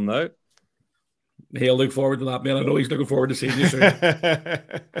slippers on though. He'll look forward to that, man. I know he's looking forward to seeing you soon.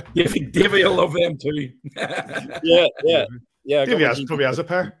 Davey will love them too. yeah. Davey probably has a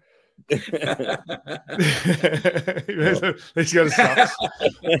pair. He's got his socks.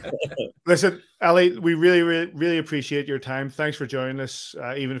 Listen, Ali, we really, really, really appreciate your time. Thanks for joining us,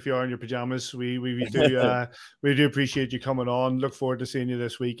 even if you are in your pajamas. We do appreciate you coming on. Look forward to seeing you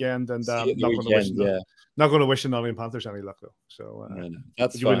this weekend, and not going to wish the Nottingham Panthers any luck though. So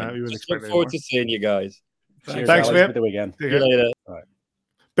that's fine. Look forward to seeing you guys. Thanks, mate. The weekend. See you later. All right.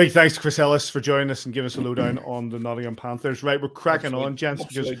 Big thanks to Chris Ellis for joining us and giving us a lowdown on the Nottingham Panthers. Right, we're cracking on, gents,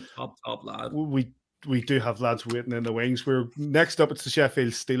 because top lad. We do have lads waiting in the wings. We're next up. It's the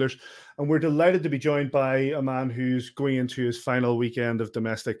Sheffield Steelers, and we're delighted to be joined by a man who's going into his final weekend of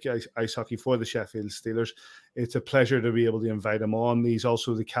domestic ice hockey for the Sheffield Steelers. It's a pleasure to be able to invite him on. He's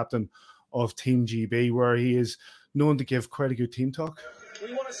also the captain of Team GB, where he is known to give quite a good team talk.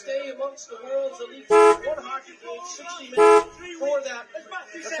 We want to stay amongst the world's elite. One hockey game, 60 minutes. For that,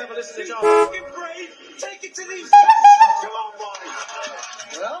 let's have a listen to John. Take it to these. Come on,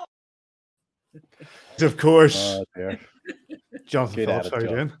 boys. Well, of course, Jonathan Phillips. How are you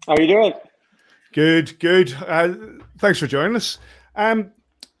doing? How are you doing? Good. Thanks for joining us.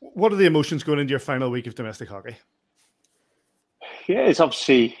 What are the emotions going into your final week of domestic hockey? Yeah, it's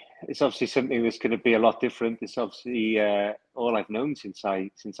obviously something that's going to be a lot different. It's obviously all I've known since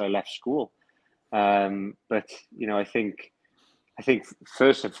I left school. But I think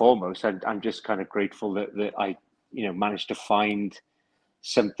first and foremost, I'm just kind of grateful that I managed to find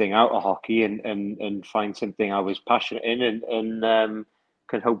something out of hockey and find something I was passionate in and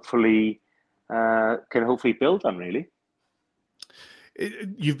can hopefully build on, really.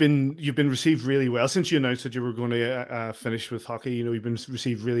 You've been received really well since you announced that you were going to finish with hockey. You've been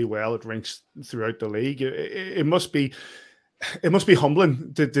received really well at rinks throughout the league. It must be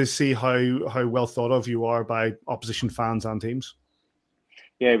humbling to see how well thought of you are by opposition fans and teams.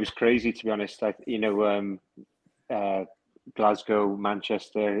 Yeah, it was crazy, to be honest. Glasgow,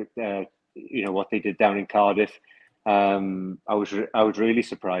 Manchester, what they did down in Cardiff. I was really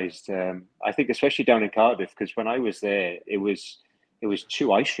surprised. I think especially down in Cardiff, because when I was there, it was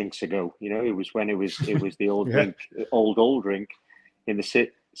 2 ice rinks ago. It was when it was the old Yeah. rink, old rink in the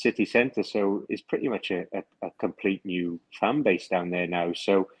city centre. So it's pretty much a complete new fan base down there now.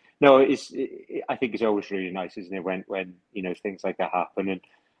 So no, I think it's always really nice, isn't it, when things like that happen.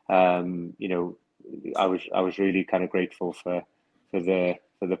 And I was really kind of grateful for the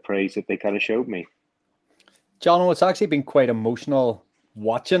praise that they kind of showed me. John, it's actually been quite emotional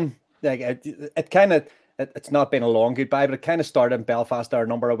watching. Like it's not been a long goodbye, but it kind of started in Belfast there a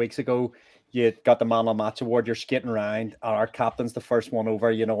number of weeks ago. You got the Man of the Match award. You're skating around. Our captain's the first one over.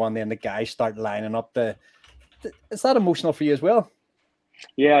 And then the guys start lining up. Is that emotional for you as well?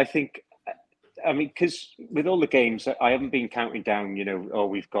 Yeah, I mean, because with all the games, I haven't been counting down,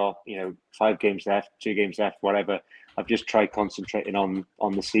 we've got, 5 games left, 2 games left, whatever. I've just tried concentrating on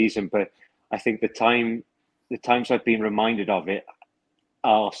the season. But I think the times I've been reminded of it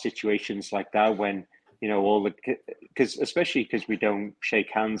are situations like that when, especially because we don't shake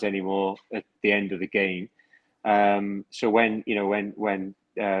hands anymore at the end of the game. So when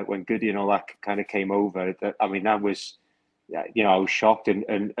Goody and all that kind of came over, that was, I was shocked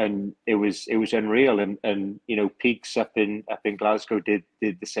and it was unreal. And Peaks up in Glasgow did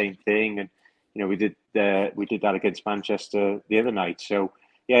the same thing, and we did that against Manchester the other night. So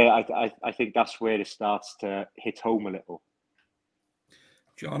yeah, I think that's where it starts to hit home a little.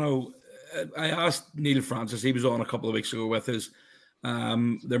 Jono, I asked Neil Francis. He was on a couple of weeks ago with us.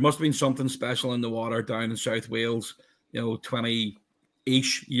 There must have been something special in the water down in South Wales.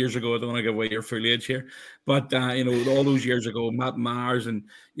 20-ish years ago. I don't want to give away your full age here, but all those years ago, Matt Myers and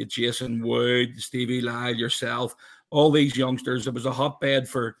Jason Wood, Stevie Lyle, yourself, all these youngsters. It was a hotbed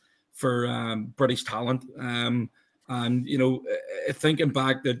for British talent. And thinking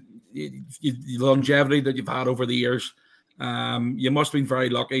back, that the longevity that you've had over the years, you must have been very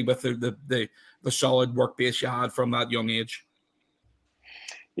lucky with the solid work base you had from that young age.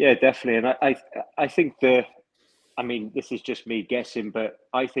 Yeah, definitely. And I think this is just me guessing, but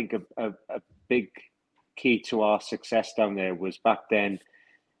I think a big key to our success down there was back then.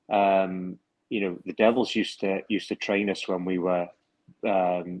 The Devils used to train us when we were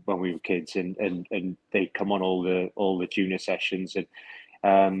kids, and they'd come on all the junior sessions. And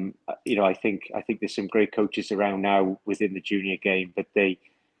I think there's some great coaches around now within the junior game, but they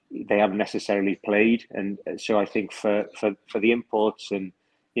haven't necessarily played. And so I think for the imports and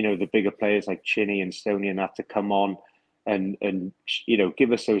the bigger players like Chinny and Stoney and that to come on and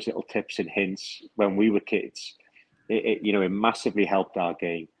give us those little tips and hints when we were kids, it massively helped our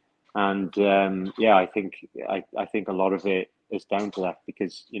game. And I think a lot of it is down to that,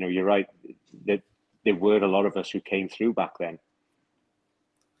 because you're right, that there were a lot of us who came through back then.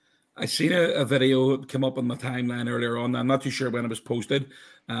 I seen a video come up on my timeline earlier on. I'm not too sure when it was posted,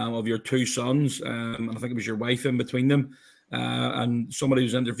 of your 2 sons, and I think it was your wife in between them. And somebody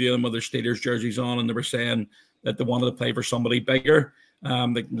was interviewing with their Steelers jerseys on, and they were saying that they wanted to play for somebody bigger.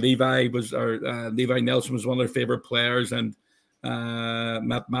 Like Levi Nelson was one of their favorite players, and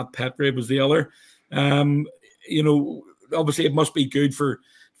Matt Petrie was the other. Obviously it must be good for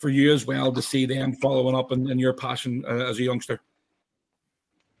you as well to see them following up in your passion as a youngster.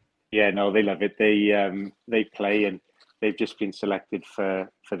 Yeah, no, they love it. They play, and they've just been selected for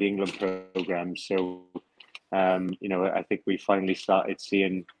the England program. So, I think we finally started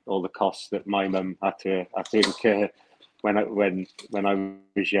seeing all the costs that my mum had to incur when I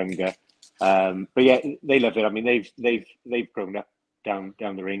was younger. But yeah, they love it. I mean, they've grown up down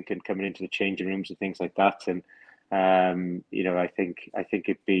the rink and coming into the changing rooms and things like that. And I think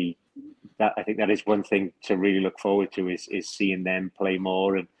that is one thing to really look forward to is seeing them play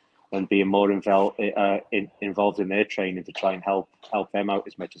more and being more involved in their training to try and help them out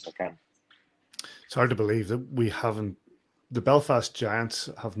as much as I can. It's hard to believe that the Belfast Giants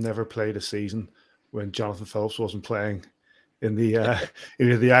have never played a season when Jonathan Phillips wasn't playing in the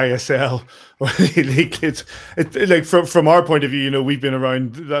either the ISL or the league. It's like from our point of view, we've been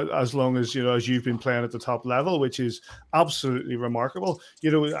around as long as as you've been playing at the top level, which is absolutely remarkable.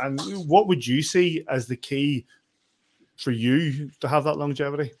 And what would you see as the key for you to have that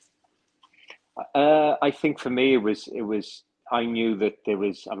longevity? I think for me, it was. I knew that there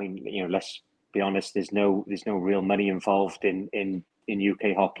was. I mean, let's be honest. There's no real money involved in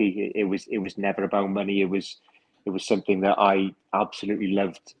UK hockey. It was never about money. It was something that I absolutely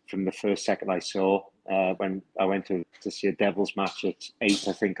loved from the first second I saw when I went to see a Devils match at 8,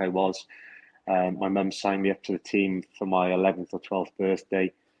 I think I was. My mum signed me up to the team for my 11th or 12th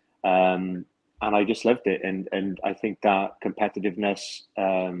birthday. And I just loved it. And I think that competitiveness,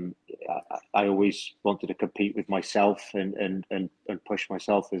 I always wanted to compete with myself and push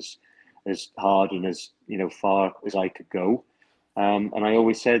myself as hard and as far as I could go. And I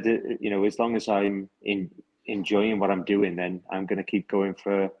always said that, as long as I'm enjoying what I'm doing, then I'm going to keep going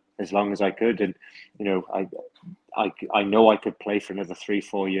for as long as I could. And I know I could play for another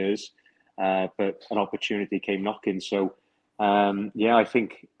 3-4 years, but an opportunity came knocking. So I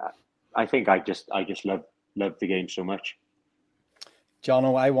think I just love the game so much.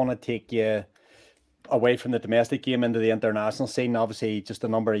 Jono, I want to take you away from the domestic game into the international scene. Obviously, just a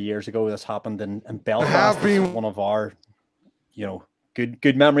number of years ago, this happened in Belfast. This is one of our,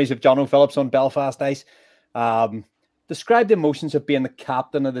 good memories of Jono Phillips on Belfast ice. Describe the emotions of being the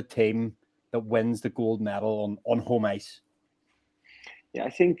captain of the team that wins the gold medal on home ice. Yeah, I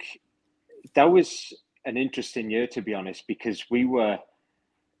think that was an interesting year, to be honest, because we were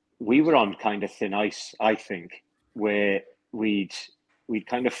on kind of thin ice, I think, where we'd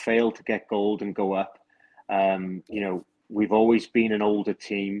kind of failed to get gold and go up. We've always been an older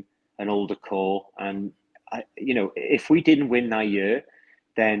team, an older core, and if we didn't win that year,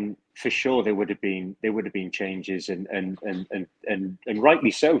 then for sure there would have been changes and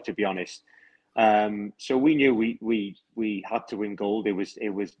rightly so, to be honest. So we knew we had to win gold. It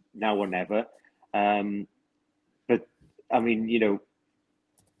was now or never. But I mean,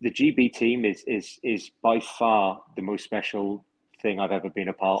 the GB team is by far the most special thing I've ever been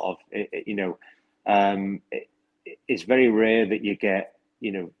a part of. It's very rare that you get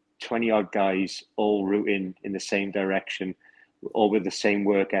 20 odd guys all rooting in the same direction, all with the same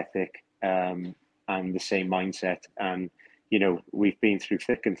work ethic and the same mindset. And we've been through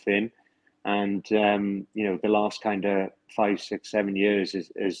thick and thin, and the last kind of 5, 6, 7 years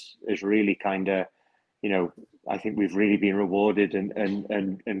is really kind of I think we've really been rewarded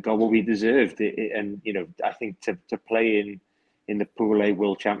and got what we deserved. And I think to play in the Pool A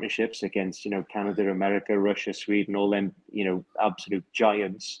World Championships against Canada, America, Russia, Sweden, all them absolute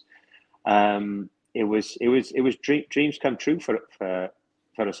giants. It was dreams come true for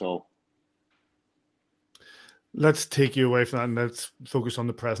us all. Let's take you away from that and let's focus on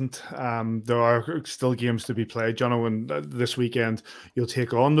the present. There are still games to be played, Jono, and this weekend you'll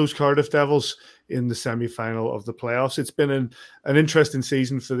take on those Cardiff Devils in the semi-final of the playoffs. It's been an interesting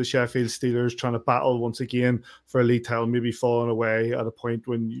season for the Sheffield Steelers, trying to battle once again for a league title, maybe falling away at a point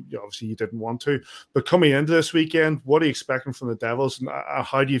when obviously you didn't want to. But coming into this weekend, what are you expecting from the Devils, and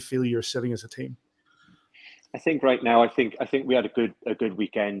how do you feel you're sitting as a team? I think right now, I think we had a good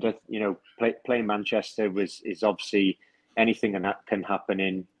weekend. Playing Manchester is obviously anything that can happen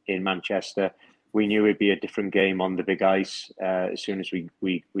in Manchester. We knew it'd be a different game on the big ice as soon as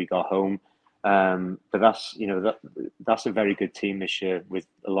we got home. But that's a very good team this year with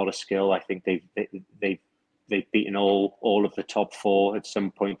a lot of skill. I think they've beaten all of the top 4 at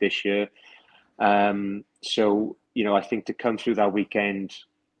some point this year. So I think to come through that weekend,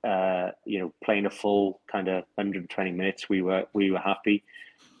 playing a full kind of 120 minutes, we were happy.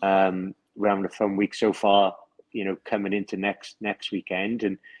 We're having a fun week so far, coming into next weekend,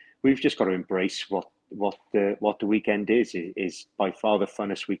 and we've just got to embrace what the weekend is by far the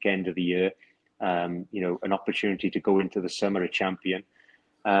funnest weekend of the year. An opportunity to go into the summer a champion,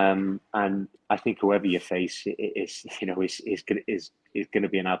 and I think whoever you face is going to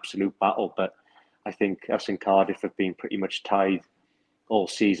be an absolute battle. But I think us in Cardiff have been pretty much tied all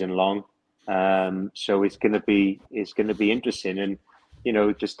season long, so it's going to be interesting. And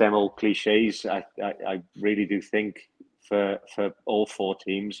just them old cliches, I really do think for all 4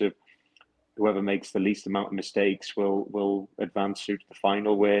 teams, of whoever makes the least amount of mistakes will advance through to the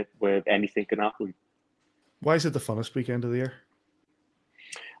final, where anything can happen. Why is it the funnest weekend of the year?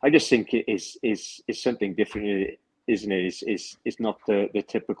 I just think it is something different, isn't it? It's not the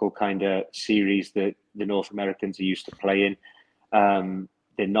typical kind of series that the North Americans are used to playing.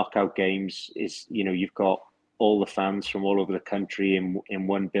 The knockout games is, you've got all the fans from all over the country in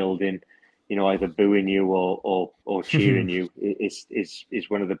one building, either booing you or cheering you. Is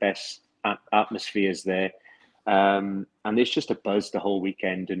one of the best atmospheres there, and it's just a buzz the whole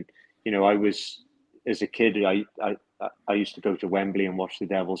weekend. And I was, as a kid, I used to go to Wembley and watch the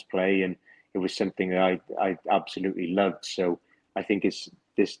Devils play, and it was something that I absolutely loved. So I think it's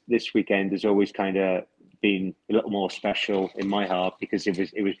this weekend has always kind of been a little more special in my heart, because it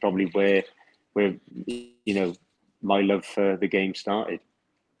was probably where my love for the game started.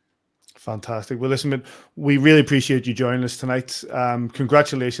 Fantastic. Well, listen, we really appreciate you joining us tonight.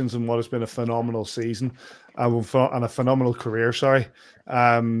 Congratulations on what has been a phenomenal season and a phenomenal career. Sorry,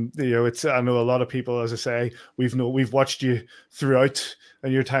 it's. I know a lot of people, as I say, we've watched you throughout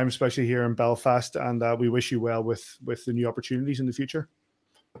and your time, especially here in Belfast, and we wish you well with the new opportunities in the future.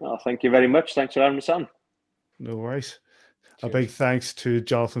 Oh, thank you very much. Thanks for having me on. No worries. A big thanks to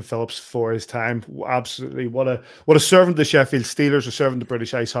Jonathan Phillips for his time. Absolutely, what a servant to Sheffield Steelers, a servant to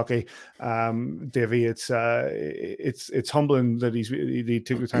British ice hockey. Davy, it's humbling that he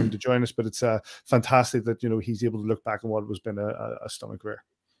took the time to join us, but it's fantastic that he's able to look back on what has been a stunning career.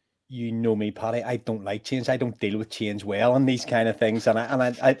 You know me, Paddy. I don't like change. I don't deal with change well and these kind of things. And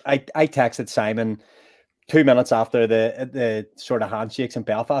I texted Simon 2 minutes after the sort of handshakes in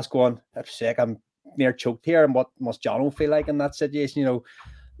Belfast, going, "I'm sick. I'm near choked here, and what must Jono feel like in that situation?"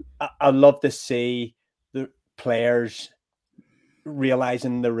 I love to see the players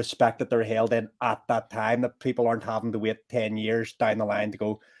realizing the respect that they're held in at that time, that people aren't having to wait 10 years down the line to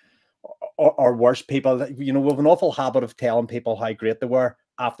go, or worse, people that, we have an awful habit of telling people how great they were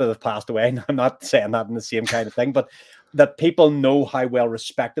after they've passed away. And I'm not saying that in the same kind of thing, but that people know how well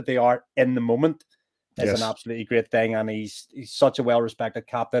respected they are in the moment is an absolutely great thing. And he's such a well-respected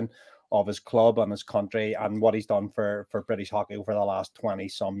captain of his club and his country, and what he's done for British hockey over the last 20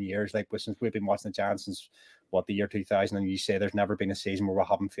 some years. Like, since we've been watching the Giants since the year 2000, and you say there's never been a season where we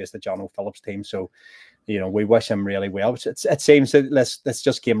haven't faced the Jono Phillips team. So, we wish him really well. It seems that this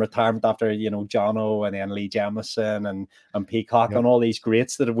just came retirement after Jono, and then Lee Jamieson and Peacock and all these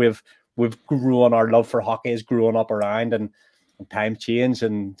greats that we've grown, our love for hockey is growing up around, and time change,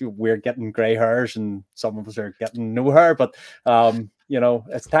 and we're getting grey hairs, and some of us are getting no hair, but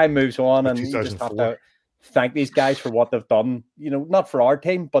as time moves on, and you just have to thank these guys for what they've done, not for our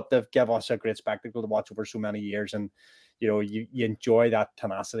team, but they've given us a great spectacle to watch over so many years. And you enjoy that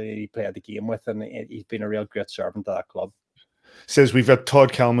tenacity he played the game with, and he's been a real great servant to that club. Says we've got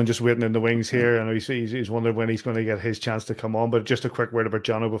Todd Kelman just waiting in the wings here, and he's wondering when he's going to get his chance to come on. But just a quick word about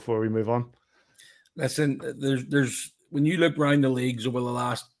Jono before we move on. Listen, there's when you look around the leagues over the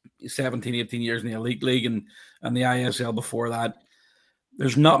last 17, 18 years in the Elite League and the ISL before that,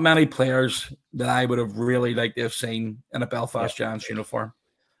 there's not many players that I would have really liked to have seen in a Belfast Giants uniform.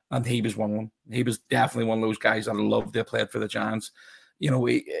 And he was one of them. He was definitely one of those guys that I loved to have played for the Giants. He's in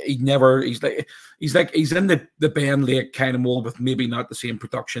the Ben Lake kind of mold with maybe not the same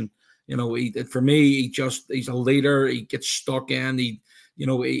production. For me, he's a leader. He gets stuck in. He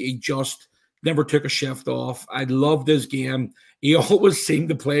just never took a shift off. I loved his game. He always seemed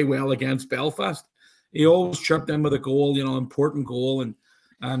to play well against Belfast. He always chipped in with a goal, important goal.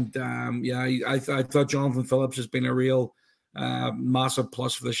 I thought Jonathan Phillips has been a real massive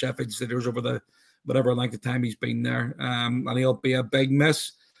plus for the Sheffield Steelers over the whatever length of time he's been there. And he'll be a big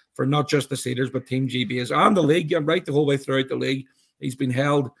miss for not just the Steelers, but Team GB and the league. Right the whole way throughout the league, he's been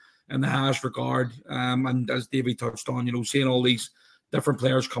held in the highest regard. And as Davey touched on, seeing all these different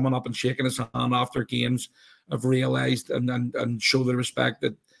players coming up and shaking his hand after games, have realised and show the respect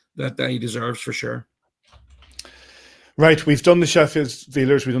that he deserves for sure. Right, we've done the Sheffield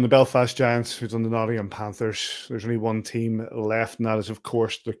Steelers, we've done the Belfast Giants, we've done the Nottingham Panthers. There's only one team left, and that is, of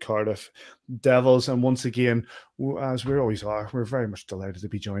course, the Cardiff Devils. And once again, as we always are, we're very much delighted to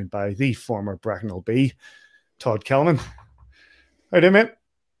be joined by the former Bracknell Bee, Todd Kelman. How you doing, mate?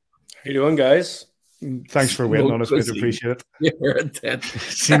 How you doing, guys? Thanks for waiting on us, mate. Appreciate it. You're a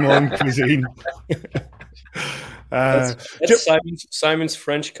Simone Cuisine. That's Simon's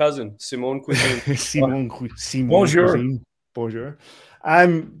French cousin, Simone Cuisine. Simone Cuisine. Bonjour.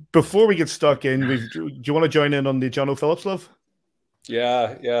 Before we get stuck in, do you want to join in on the Jono Phillips love?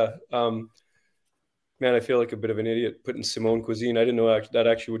 Yeah. Man, I feel like a bit of an idiot putting Simone Cuisine. I didn't know that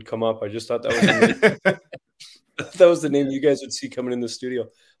actually would come up. I just thought that was that was the name you guys would see coming in the studio.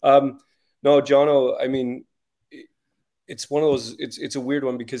 No, Jono, I mean, it's one of those, it's a weird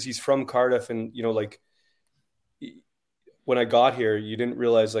one because he's from Cardiff, and when I got here, you didn't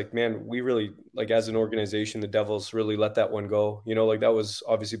realize, man, we really, as an organization, the Devils really let that one go. That was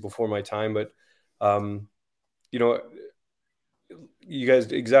obviously before my time, but, you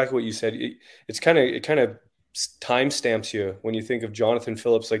guys, exactly what you said. It kind of timestamps you when you think of Jonathan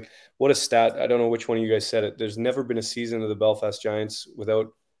Phillips. What a stat. I don't know which one of you guys said it. There's never been a season of the Belfast Giants without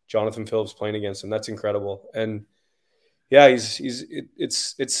Jonathan Phillips playing against him. That's incredible. And yeah, it's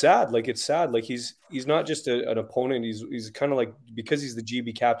sad. It's sad. He's not just an opponent. He's kind of because he's the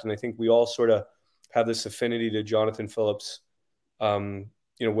GB captain. I think we all sort of have this affinity to Jonathan Phillips.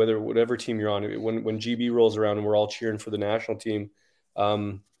 Whatever team you're on, when GB rolls around and we're all cheering for the national team,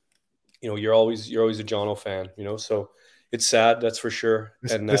 you're always a Jono fan. So it's sad, that's for sure.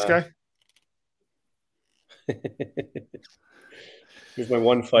 This guy. Here's my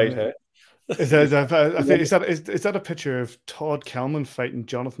one fight, hey? Is that a picture of Todd Kelman fighting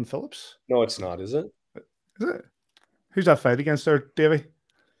Jonathan Phillips? No, it's not, is it? Is it? Who's that fight against there, Davey?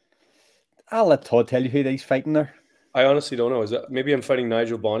 I'll let Todd tell you who he's fighting there. I honestly don't know. Is that maybe I'm fighting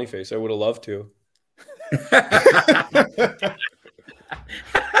Nigel Boniface? I would have loved to.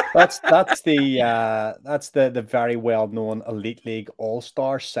 That's the very well known Elite League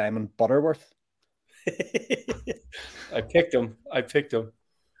All-Star Simon Butterworth. I picked him.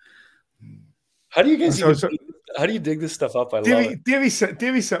 How do you guys how do you dig this stuff up? I love it. Davey sent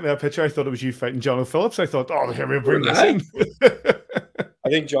me a picture. I thought it was you fighting John Phillips. I thought, oh, here we bring this in. I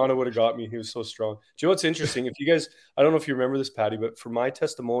think John would have got me. He was so strong. Do you know what's interesting? If you guys, I don't know if you remember this, Patty, but for my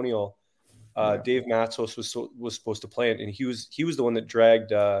testimonial, Dave Matzos was supposed to play it, and he was the one that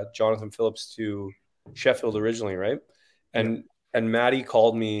dragged Jonathan Phillips to Sheffield originally, right? And Matty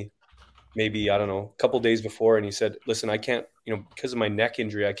called me maybe, I don't know, a couple days before, and he said, listen, I can't, because of my neck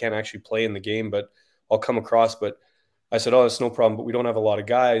injury, I can't actually play in the game, but I'll come across. But I said, oh, that's no problem, but we don't have a lot of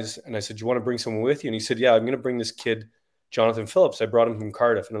guys. And I said, do you want to bring someone with you? And he said, yeah, I'm going to bring this kid, Jonathan Phillips. I brought him from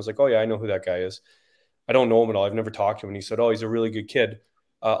Cardiff. And I was like, oh yeah, I know who that guy is. I don't know him at all. I've never talked to him. And he said, oh, he's a really good kid.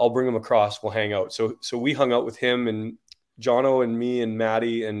 I'll bring him across. We'll hang out. So we hung out with him, and Jono and me and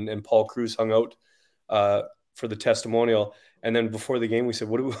Matty and Paul Cruz hung out for the testimonial. And then before the game, we said,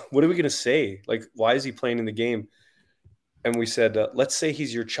 what are we going to say? Like, why is he playing in the game? And we said, let's say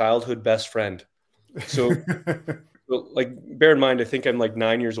he's your childhood best friend. So, like, bear in mind, I think I'm like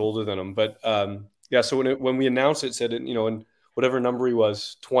 9 years older than him. But yeah, so when we announced it said, and whatever number he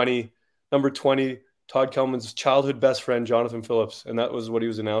was, number 20, Todd Kelman's childhood best friend, Jonathan Phillips. And that was what he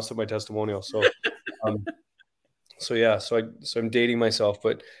was announced at my testimonial. So, so I'm dating myself,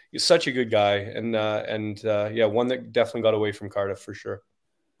 but he's such a good guy. And yeah, one that definitely got away from Cardiff for sure.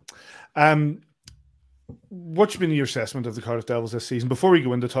 What's been your assessment of the Cardiff Devils this season? Before we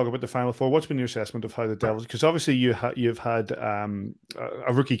go into talk about the Final Four, what's been your assessment of how the Devils? Because obviously you've had a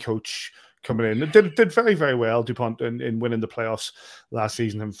rookie coach coming in that did very, very well, DuPont, in winning the playoffs last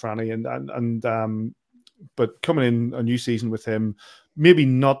season, and Franny, and but coming in a new season with him, maybe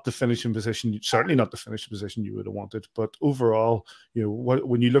not the finishing position, certainly not the finishing position you would have wanted, but overall,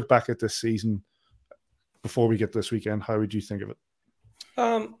 when you look back at this season before we get this weekend, how would you think of it?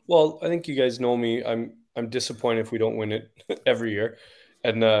 Well, I think you guys know me. I'm disappointed if we don't win it every year,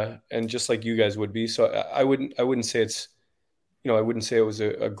 and just like you guys would be. So I wouldn't say it's, I wouldn't say it was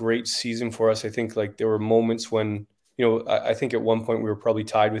a great season for us. I think like there were moments when, I think at one point we were probably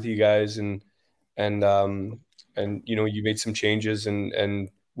tied with you guys, and you made some changes, and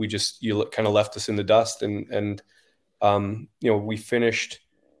you kind of left us in the dust, and we finished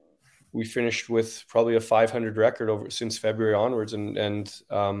with probably a 500 record since February onwards.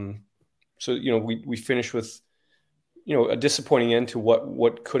 So, we finished with, a disappointing end to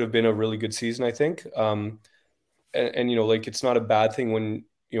what could have been a really good season, I think. Like, it's not a bad thing when,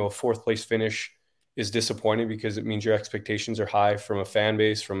 a fourth place finish is disappointing, because it means your expectations are high from a fan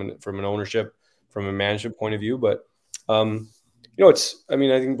base, from an ownership, from a management point of view. But, I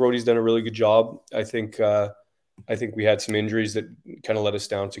think Brody's done a really good job. I think we had some injuries that kind of let us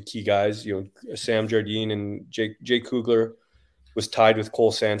down to key guys. Sam Jardine and Jake Kugler was tied with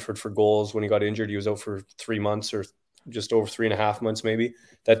Cole Sanford for goals. When he got injured, he was out for 3 months, or just over 3.5 months, maybe.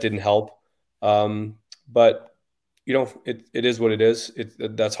 That didn't help. But it is what it is.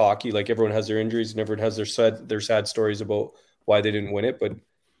 That's hockey. Like, everyone has their injuries, and everyone has their sad stories about why they didn't win it. But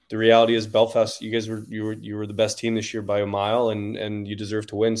the reality is, Belfast, you guys were the best team this year by a mile, and you deserve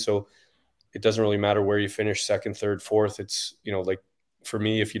to win. So it doesn't really matter where you finish, second, third, fourth. It's, like, for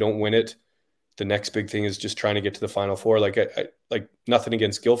me, if you don't win it, the next big thing is just trying to get to the Final Four. Like, I like, nothing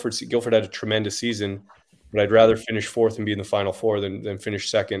against Guildford. Guildford had a tremendous season, but I'd rather finish fourth and be in the Final Four than finish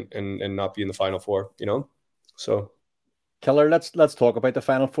second and not be in the Final Four, So, Killer, let's talk about the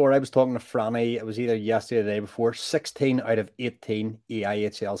Final Four. I was talking to Franny, it was either yesterday or the day before. 16 out of 18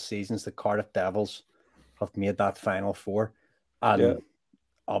 EIHL seasons, the Cardiff Devils have made that Final Four. And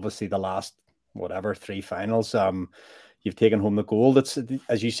obviously the last, 3 finals, you've taken home the gold. It's,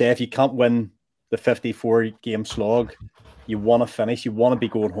 as you say, if you can't win the 54-game slog, you want to finish. You want to be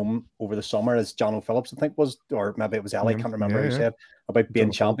going home over the summer, as John O'Phillips, I think, was, or maybe it was Ellie, can't remember who said, about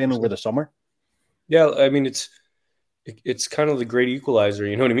being champion over the summer. Yeah, I mean, it's kind of the great equalizer.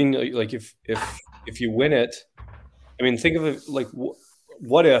 You know what I mean? Like, if you win it, I mean, think of it like,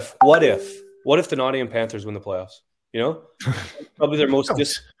 what if the Nottingham Panthers win the playoffs? Probably their most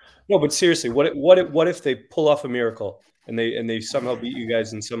no, but seriously, what if they pull off a miracle and they somehow beat you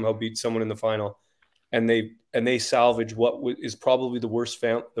guys and somehow beat someone in the final, and they salvage what is probably the worst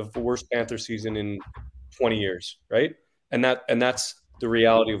Panther season in 20 years, right? And that's the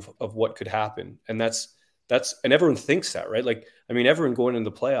reality of what could happen. And that's and everyone thinks that, right? Like, I mean, everyone going into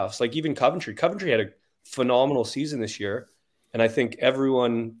the playoffs, like even Coventry had a phenomenal season this year. And I think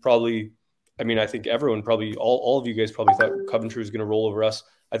everyone probably, all of you guys probably thought Coventry was going to roll over us.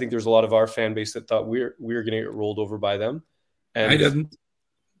 I think there's a lot of our fan base that thought we were going to get rolled over by them. And I didn't.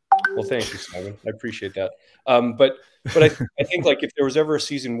 Well, thank you, Simon. I appreciate that. But I think like if there was ever a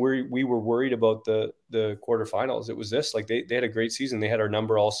season where we were worried about the quarterfinals, it was this. Like they had a great season. They had our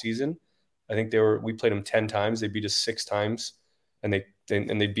number all season. I think we played them 10 times. They beat us 6 times, and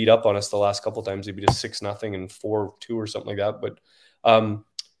they beat up on us the last couple of times. They beat us 6-0 and 4-2 or something like that. But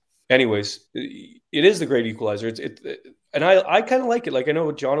anyways, it is the great equalizer. And I kind of like it. Like I know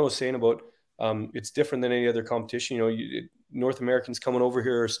what John was saying about it's different than any other competition. You know, North Americans coming over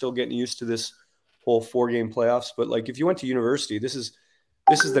here are still getting used to this whole 4-game playoffs. But like if you went to university, this is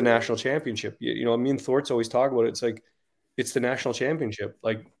the national championship. You know, me and Thorts always talk about it. It's like it's the national championship.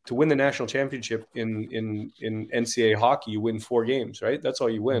 Like to win the national championship in NCAA hockey, you win 4 games, right? That's all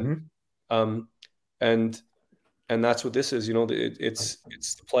you win. Mm-hmm. And that's what this is. You know, it's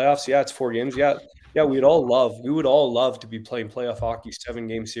the playoffs. Yeah, it's 4 games. Yeah, we would all love to be playing playoff hockey,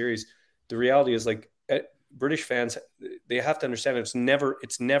 7-game series. The reality is, like, British fans, they have to understand it's never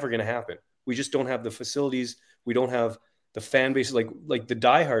going to happen. We just don't have the facilities. We don't have the fan base. Like the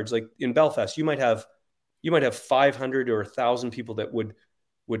diehards, like in Belfast, you might have 500 or 1,000 people that would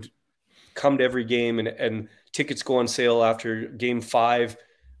come to every game, and tickets go on sale after game 5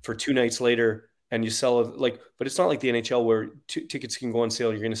 for 2 nights later. And you sell but it's not like the NHL where tickets can go on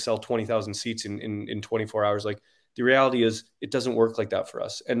sale. You're going to sell 20,000 seats in 24 hours. Like the reality is it doesn't work like that for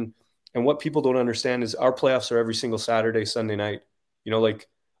us. And what people don't understand is our playoffs are every single Saturday, Sunday night. You know, like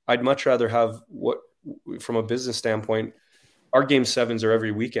I'd much rather have from a business standpoint, our game 7s are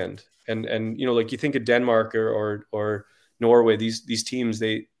every weekend. And you know, like you think of Denmark or Norway, these teams,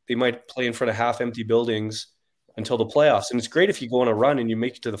 they might play in front of half empty buildings until the playoffs. And it's great if you go on a run and you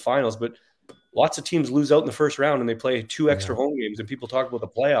make it to the finals, but lots of teams lose out in the first round and they play 2 extra home games, and people talk about the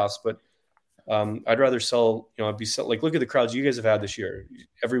playoffs, but I'd rather sell, you know, like, look at the crowds you guys have had this year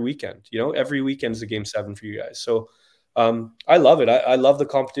every weekend, you know, every weekend is a game 7 for you guys. So I love it. I love the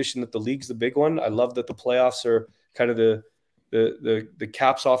competition, that the league's the big one. I love that the playoffs are kind of the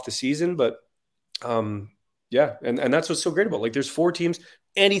caps off the season, but yeah. And that's what's so great about, like, there's 4 teams,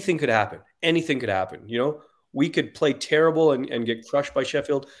 anything could happen, you know. We could play terrible and get crushed by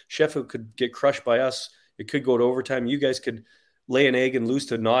Sheffield. Sheffield could get crushed by us. It could go to overtime. You guys could lay an egg and lose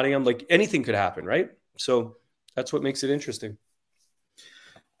to Nottingham. Like anything could happen, right? So that's what makes it interesting.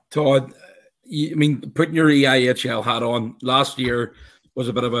 Todd, I mean, putting your EIHL hat on, last year was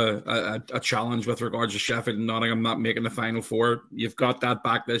a bit of a challenge with regards to Sheffield and Nottingham not making the Final Four. You've got that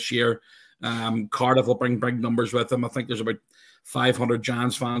back this year. Cardiff will bring big numbers with them. I think there's about 500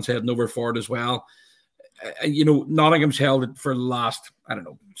 Giants fans heading over for it as well. You know, Nottingham's held it for the last,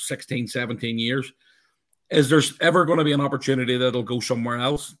 16, 17 years. Is there ever going to be an opportunity that it'll go somewhere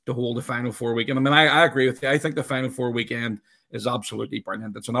else to hold the Final Four weekend? I mean, I agree with you. I think the Final Four weekend is absolutely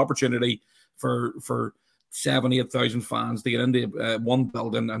brilliant. It's an opportunity for 8,000 fans to get into one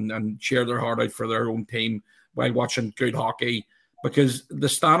building and cheer their heart out for their own team while watching good hockey. Because the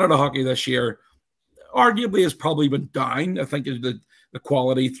standard of hockey this year arguably has probably been down. I think the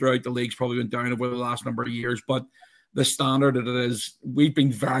quality throughout the league's probably been down over the last number of years, but the standard that it is, we've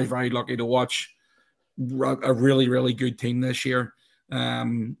been very, very lucky to watch a really, really good team this year.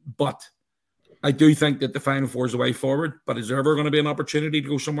 But I do think that the Final Four is the way forward. But is there ever going to be an opportunity to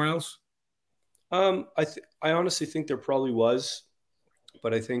go somewhere else? I honestly think there probably was,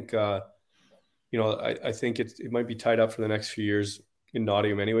 but I think I think it might be tied up for the next few years in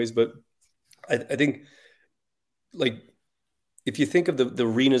Nottingham, anyways. But I think, like, if you think of the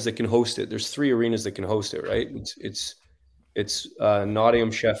arenas that can host it, there's 3 arenas that can host it, right? It's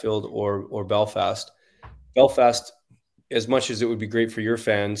Nottingham, Sheffield, or Belfast. Belfast, as much as it would be great for your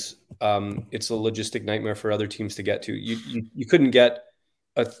fans, it's a logistic nightmare for other teams to get to. You couldn't get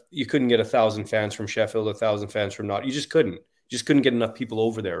 1,000 fans from Sheffield, 1,000 fans from Nottingham. You just couldn't get enough people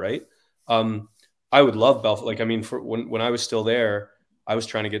over there, right? I would love Belfast. Like, I mean, for when I was still there, I was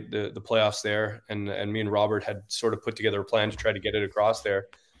trying to get the playoffs there, and me and Robert had sort of put together a plan to try to get it across there.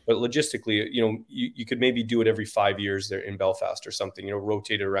 But logistically, you know, you could maybe do it every 5 years there in Belfast or something, you know,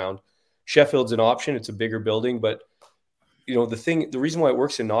 rotate it around. Sheffield's an option. It's a bigger building, but, you know, the reason why it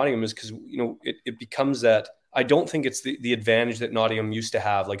works in Nottingham is because, you know, it becomes that. I don't think it's the advantage that Nottingham used to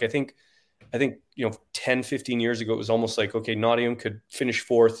have. Like, I think, you know, 10, 15 years ago, it was almost like, okay, Nottingham could finish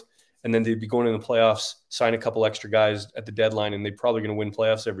 4th, and then they'd be going in the playoffs, sign a couple extra guys at the deadline, and they're probably going to win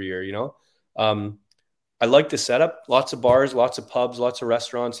playoffs every year, you know? I like the setup. Lots of bars, lots of pubs, lots of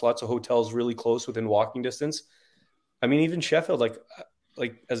restaurants, lots of hotels really close within walking distance. I mean, even Sheffield,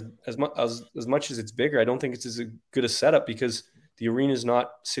 like as much as it's bigger, I don't think it's as good a setup because the arena is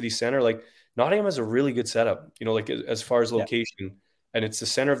not city center. Like Nottingham has a really good setup, you know, like as far as location, and it's the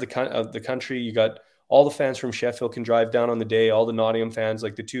center of the country. You got all the fans from Sheffield can drive down on the day. All the Nottingham fans,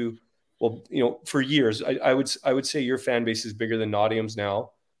 like the two. Well, you know, for years, I would say your fan base is bigger than Nottingham's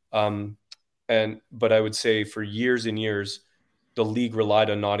now. But I would say for years and years, the league relied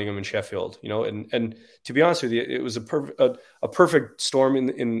on Nottingham and Sheffield, you know, and to be honest with you, it was a perfect storm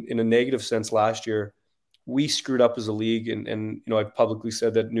in a negative sense last year. We screwed up as a league. And, you know, I've publicly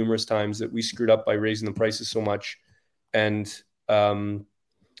said that numerous times that we screwed up by raising the prices so much. And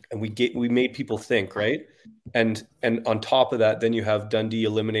we made people think, right. And on top of that, then you have Dundee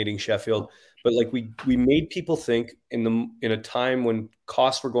eliminating Sheffield. But like we made people think in a time when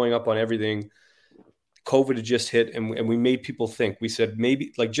costs were going up on everything, COVID had just hit, and we made people think. We said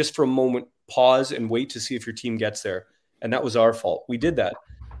maybe like just for a moment, pause and wait to see if your team gets there. And that was our fault. We did that.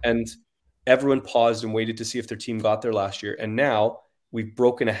 And everyone paused and waited to see if their team got there last year. And now we've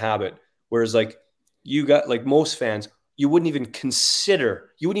broken a habit. Whereas like you got like most fans, you wouldn't even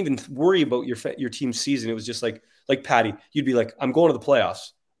worry about your team's season. It was just like Patty, you'd be like, I'm going to the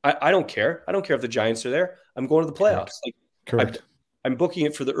playoffs. I don't care. I don't care if the Giants are there. I'm going to the playoffs. Correct. I'm booking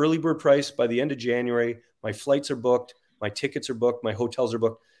it for the early bird price by the end of January. My flights are booked. My tickets are booked. My hotels are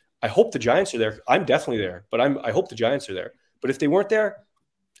booked. I hope the Giants are there. I'm definitely there, but I hope the Giants are there. But if they weren't there,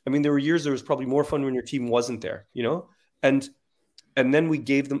 I mean, there were years there was probably more fun when your team wasn't there, you know? And then we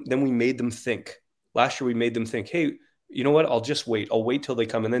made them think. Last year we made them think, hey, you know what? I'll just wait. I'll wait till they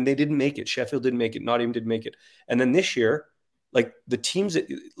come. And then they didn't make it. Sheffield didn't make it. Nottingham didn't make it. And then this year, like the teams that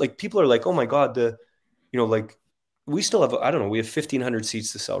like people are like, oh my God, we still have, I don't know, we have 1,500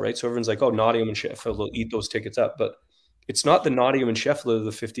 seats to sell, right? So everyone's like, oh, Nottingham and Sheffield will eat those tickets up. But it's not the Nottingham and Sheffield of the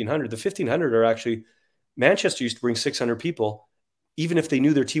 1,500. The 1,500 are actually, Manchester used to bring 600 people, even if they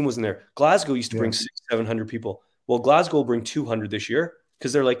knew their team wasn't there. Glasgow used to bring 600-700 people. Well, Glasgow will bring 200 this year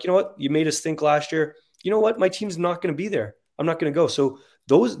because they're like, you know what? You made us think last year. You know what? My team's not going to be there. I'm not going to go. So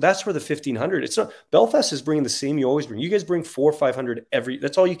that's where the 1,500. It's not, Belfast is bringing the same you always bring. You guys bring 400 or 500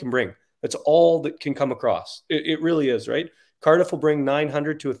 that's all you can bring. That's all that can come across. It really is, right? Cardiff will bring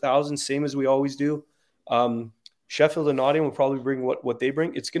 900 to 1,000, same as we always do. Sheffield and Nottingham will probably bring what they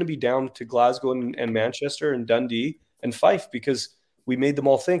bring. It's going to be down to Glasgow and Manchester and Dundee and Fife because we made them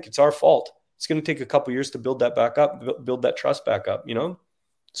all think it's our fault. It's going to take a couple of years to build that back up, build that trust back up, you know?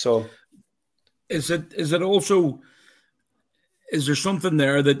 So is there something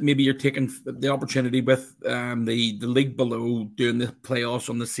there that maybe you're taking the opportunity with the league below doing the playoffs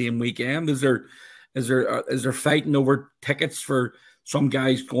on the same weekend? Is there fighting over tickets for some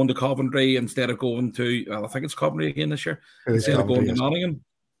guys going to Coventry instead of going to? Well, I think it's Coventry again this year instead of going to Nottingham.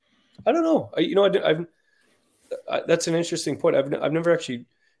 I don't know. I've that's an interesting point. I've never actually.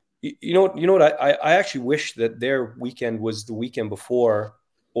 You know what? I actually wish that their weekend was the weekend before.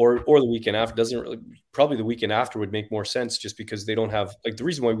 Or the weekend after. Doesn't really, probably the weekend after would make more sense just because they don't have like the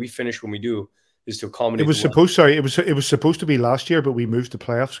reason why we finish when we do is to accommodate. It was supposed to be last year, but we moved to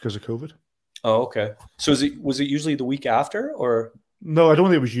playoffs because of COVID. Oh, okay. So was it usually the week after or no? I don't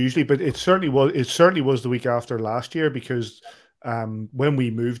think it was usually, but it certainly was. It certainly was the week after last year because when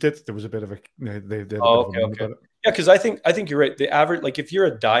we moved it, there was a bit of a they did. Okay. Yeah, because I think you're right. The average, like if you're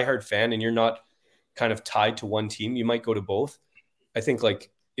a diehard fan and you're not kind of tied to one team, you might go to both. I think like.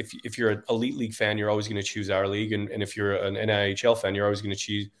 If you're an elite league fan, you're always going to choose our league. And if you're an NIHL fan, you're always going to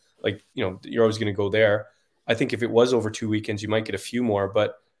choose, like, you know, you're always going to go there. I think if it was over 2 weekends, you might get a few more.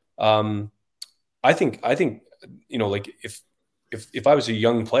 But I think, you know, like if I was a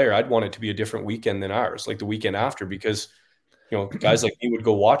young player, I'd want it to be a different weekend than ours, like the weekend after, because, you know, guys like me would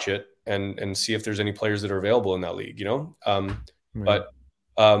go watch it and see if there's any players that are available in that league, you know?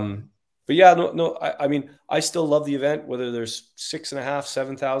 But yeah, no. I mean, I still love the event, whether there's 6,500,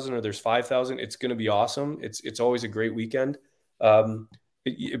 7,000, or there's 5,000. It's going to be awesome. It's always a great weekend.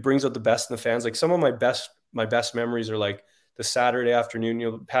 It brings out the best in the fans. Like some of my best memories are like the Saturday afternoon.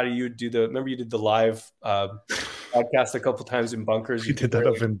 You know, Patty, you did the live podcast a couple times in bunkers. You did that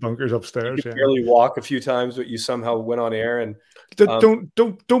up in bunkers upstairs. You could barely walk a few times, but you somehow went on air. And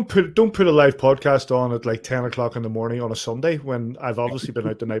don't put a live podcast on at like 10 o'clock in the morning on a Sunday when I've obviously been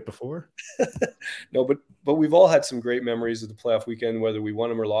out the night before. No, but we've all had some great memories of the playoff weekend, whether we won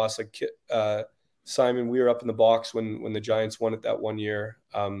them or lost. Like Simon, we were up in the box when the Giants won it that one year.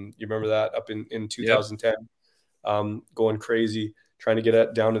 You remember that up in 2010, going crazy, trying to get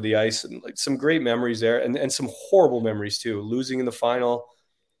it down to the ice, and like some great memories there, and some horrible memories too. Losing in the final,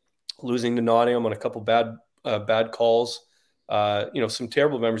 losing to Nottingham on a couple bad calls. Some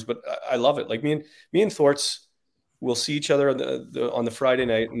terrible memories, but I love it. Like me and Thorts will see each other on the Friday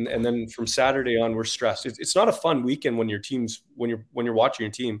night, and then from Saturday on, we're stressed. It's not a fun weekend when you're watching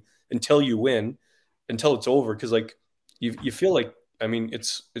your team until you win, until it's over, because like you feel like, I mean,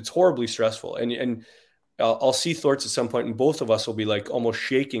 it's horribly stressful, and I'll see Thorts at some point, and both of us will be like almost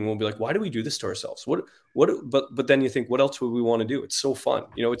shaking. We'll be like, why do we do this to ourselves? But then you think, what else would we want to do? It's so fun.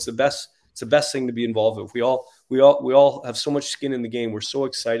 It's the best thing to be involved with. We all have so much skin in the game. We're so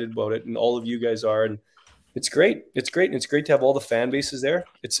excited about it, and all of you guys are, and it's great. It's great, and it's great to have all the fan bases there.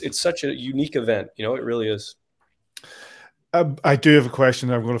 It's such a unique event. It really is. I do have a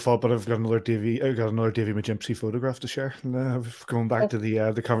question. I'm going to follow, but I've got another Davy McGimpsey photograph to share. Going back to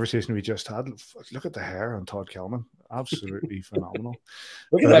the conversation we just had. Look at the hair on Todd Kelman. Absolutely phenomenal.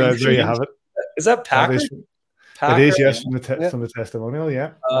 Look at that. There you have it. Is that Packer? It is, yes, from the testimonial.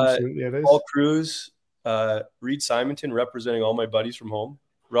 Yeah, absolutely, it is. Paul Cruz, Reed Simonton representing all my buddies from home.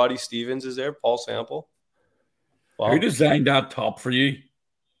 Roddy Stevens is there. Paul Sample. Wow. Who designed that top for you?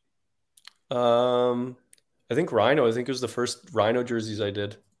 I think Rhino. I think it was the first Rhino jerseys I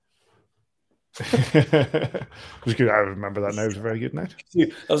did. It was good. I remember that now. It was a very good night.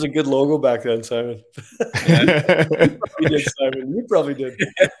 That was a good logo back then, Simon. You did, Simon. You probably did.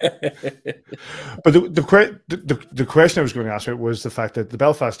 But the question I was going to ask was the fact that the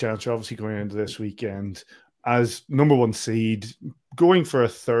Belfast Giants are obviously going into this weekend as number one seed, going for a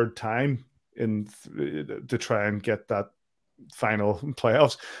third time to try and get that final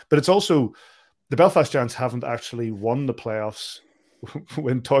playoffs. But it's also, the Belfast Giants haven't actually won the playoffs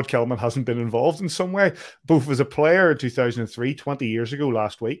when Todd Kelman hasn't been involved in some way, both as a player in 2003, 20 years ago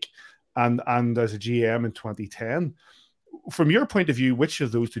last week, and as a GM in 2010. From your point of view, which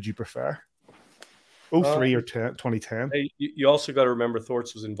of those did you prefer? 03 or 2010? Hey, you also got to remember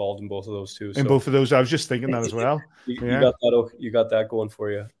Thorts was involved in both of those too. In both of those, I was just thinking that as well. You got that going for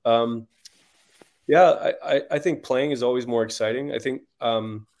you. I think playing is always more exciting. I think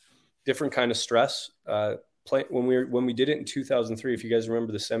different kind of stress. When we did it in 2003, if you guys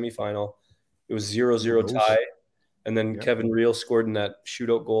remember the semifinal, it was 0-0 tie, and then Kevin Reel scored in that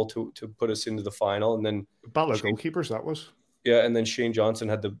shootout goal to put us into the final, and then battle of goalkeepers that was. Yeah, and then Shane Johnson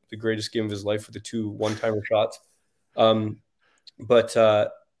had the greatest game of his life with the 2 one-timer shots.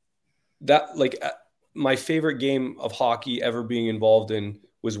 My favorite game of hockey ever being involved in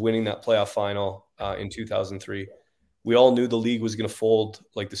was winning that playoff final in 2003. We all knew the league was going to fold,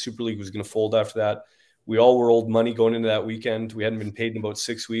 like the Super League was going to fold after that. We all were old money going into that weekend. We hadn't been paid in about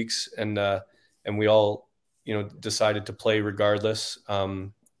 6 weeks, and we all, decided to play regardless,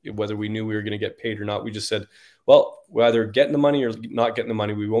 whether we knew we were going to get paid or not. We just said, well, we're either getting the money or not getting the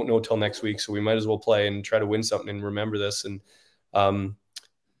money. We won't know till next week, so we might as well play and try to win something and remember this. And then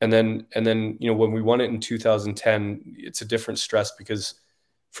when we won it in 2010, it's a different stress because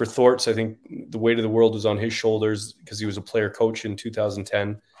for Thorts, I think the weight of the world was on his shoulders because he was a player coach in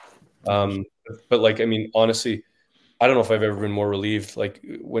 2010. But honestly, I don't know if I've ever been more relieved. Like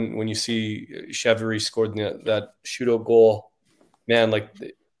when you see Chevry scored that shootout goal, man,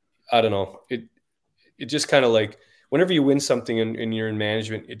 I don't know. It just kind of like whenever you win something and you're in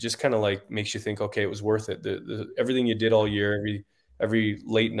management, it just kind of like makes you think, okay, it was worth it. Everything you did all year, every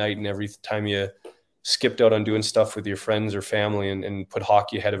late night and every time you skipped out on doing stuff with your friends or family and put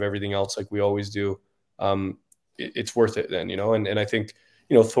hockey ahead of everything else like we always do, it's worth it then, and I think,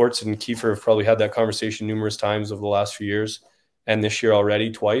 Thorts and Kiefer have probably had that conversation numerous times over the last few years and this year already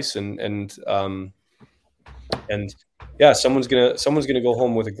twice. And yeah, someone's gonna go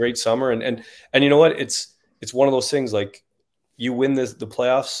home with a great summer. And you know what? It's one of those things, like you win the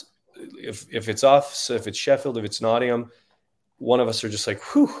playoffs. If it's us, if it's Sheffield, if it's Nottingham, one of us are just like,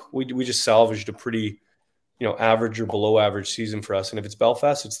 whew, we just salvaged a pretty, average or below average season for us. And if it's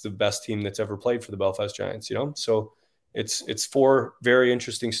Belfast, it's the best team that's ever played for the Belfast Giants, So it's 4 very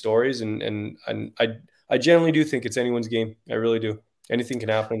interesting stories. And I generally do think it's anyone's game. I really do. Anything can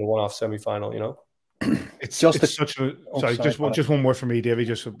happen in the one-off semifinal, It's such one more for me, Davey.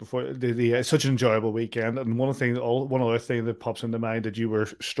 Just before it's such an enjoyable weekend, and one other thing that pops into mind that you were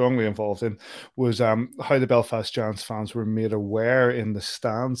strongly involved in was how the Belfast Giants fans were made aware in the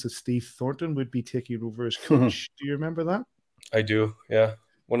stands that Steve Thornton would be taking over as coach. Do you remember that? I do. Yeah,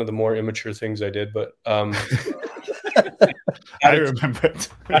 one of the more immature things I did, but I remember it.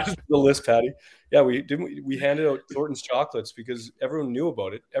 That's the list, Patty. Yeah, we handed out Thornton's chocolates because everyone knew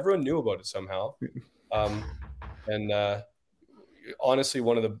about it. Everyone knew about it somehow. Honestly,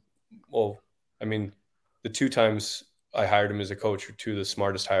 the 2 times I hired him as a coach were 2 of the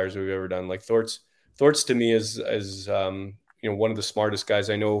smartest hires we've ever done. Like Thorts to me is one of the smartest guys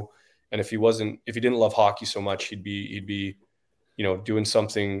I know And if he didn't love hockey so much, he'd be, you know, doing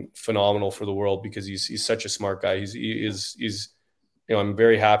something phenomenal for the world, because he's such a smart guy. He's you know, I'm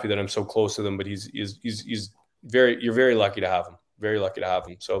very happy that I'm so close to them, but you're very lucky to have him. Very lucky to have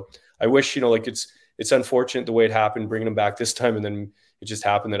him. So I wish, you know, like it's unfortunate the way it happened, bringing him back this time. And then it just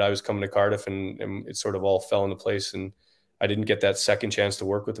happened that I was coming to Cardiff and it sort of all fell into place, and I didn't get that second chance to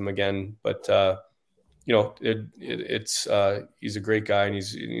work with him again. But, you know, he's a great guy, and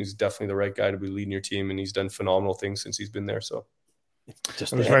he's definitely the right guy to be leading your team. And he's done phenomenal things since he's been there. So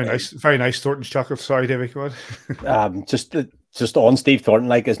it was very nice. Thornton's chocolate. Sorry, David, go on. Just on Steve Thornton,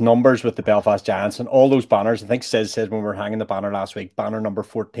 like his numbers with the Belfast Giants and all those banners. I think Sis said when we were hanging the banner last week, banner number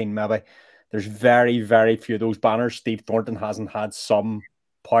 14 maybe, there's very, very few of those banners Steve Thornton hasn't had some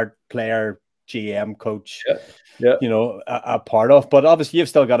part, player, GM, coach, you know, a part of. But obviously you've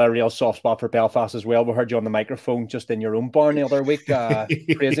still got a real soft spot for Belfast as well. We heard you on the microphone just in your own barn the other week,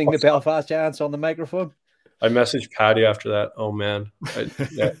 praising the Belfast Giants on the microphone. I messaged Paddy after that. Oh man.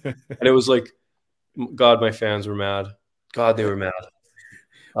 And it was like, God, my fans were mad. God, they were mad.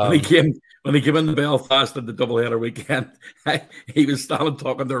 When he came into Belfast at the doubleheader weekend, he was standing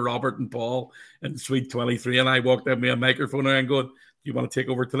talking to Robert and Paul in Suite 23, and I walked in with a microphone and going, "Do you want to take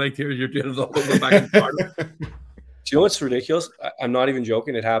over tonight? Here, you're doing it all over back in Cardiff." Do you know what's ridiculous? I'm not even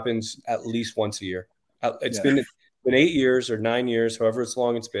joking. It happens at least once a year. It's been 8 years or 9 years, however it's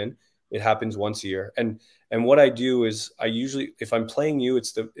long it's been. It happens once a year. And what I do is I usually, if I'm playing you,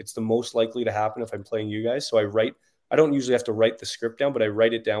 it's the most likely to happen if I'm playing you guys. So I don't usually have to write the script down, but I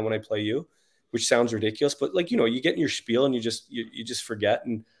write it down when I play you, which sounds ridiculous. But like, you know, you get in your spiel and you just forget.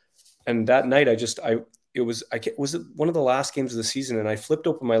 And that night it was one of the last games of the season, and I flipped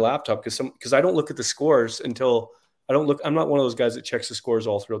open my laptop because I don't look at the scores until I'm not one of those guys that checks the scores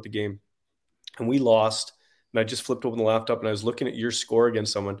all throughout the game. And we lost, and I just flipped open the laptop and I was looking at your score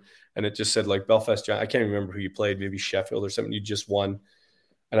against someone, and it just said like Belfast Giants. I can't even remember who you played, maybe Sheffield or something. You just won.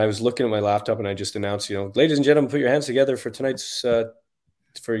 And I was looking at my laptop and I just announced, you know, ladies and gentlemen, put your hands together for tonight's,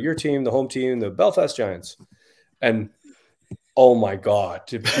 for your team, the home team, the Belfast Giants. And oh my God.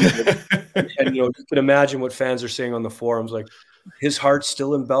 And, you know, you can imagine what fans are saying on the forums, like, his heart's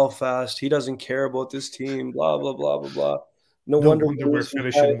still in Belfast. He doesn't care about this team, blah, blah, blah, blah, blah. No wonder we're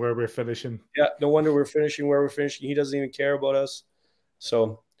finishing where we're finishing. Yeah, no wonder we're finishing where we're finishing. He doesn't even care about us.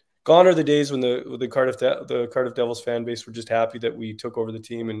 So gone are the days when the Cardiff Devils fan base were just happy that we took over the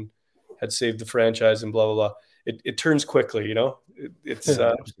team and had saved the franchise and blah blah blah. It turns quickly, you know. It's and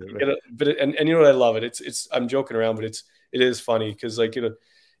you know what, I love it. It's I'm joking around, but it is funny because, like, you know,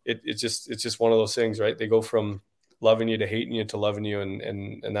 it's just one of those things, right? They go from loving you to hating you to loving you,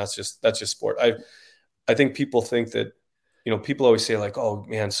 and that's just sport. I think people think that, you know, people always say like, oh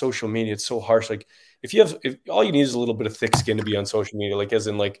man, social media, it's so harsh. Like if all you need is a little bit of thick skin to be on social media, like as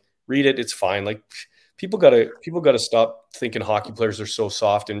in like read it, it's fine. Like people gotta stop thinking hockey players are so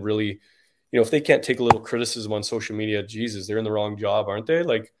soft and really, you know, if they can't take a little criticism on social media, Jesus, they're in the wrong job, aren't they?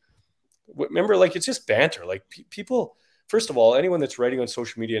 Like, remember, like, it's just banter. Like people, first of all, anyone that's writing on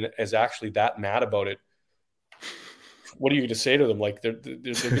social media and is actually that mad about it, what are you going to say to them? Like they're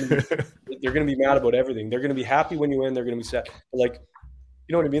going to be mad about everything. They're going to be happy when you win. They're going to be sad. But like,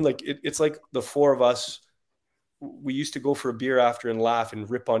 you know what I mean? Like it's like the four of us, we used to go for a beer after and laugh and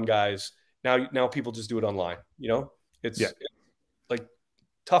rip on guys. Now people just do it online. You know, it's like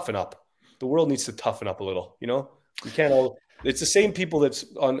toughen up. The world needs to toughen up a little. You know, you can't all. It's the same people that's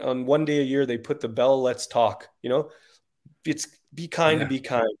on one day a year they put the bell. Let's talk. You know, it's be kind to be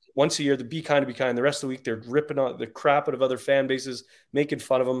kind. Once a year, the be kind to be kind. The rest of the week, they're ripping on the crap out of other fan bases, making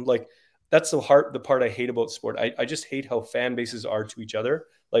fun of them. Like that's the part I hate about sport. I just hate how fan bases are to each other.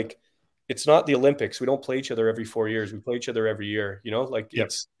 Like it's not the Olympics. We don't play each other every 4 years. We play each other every year. You know, like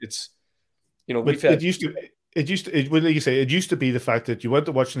it's you know, it used to be the fact that you went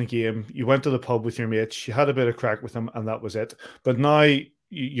to watching the game, you went to the pub with your mates, you had a bit of crack with them, and that was it. But now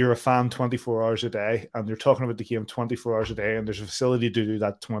you're a fan 24 hours a day, and you're talking about the game 24 hours a day, and there's a facility to do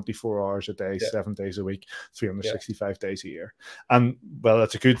that 24 hours a day, 7 days a week, 365 days a year. And well,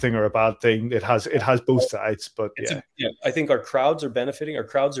 that's a good thing or a bad thing. It has both sides, but I think our crowds are benefiting. Our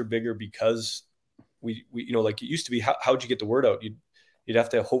crowds are bigger because we you know, like it used to be, how'd you get the word out? You'd have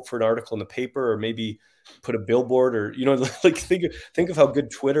to hope for an article in the paper or maybe put a billboard or, you know, like think of how good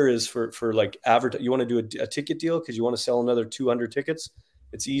Twitter is for like you want to do a ticket deal because you want to sell another 200 tickets.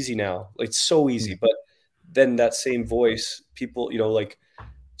 It's easy now. Like it's so easy. But then that same voice, people, you know, like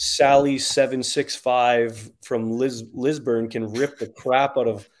Sally 765 from Lisburn can rip the crap out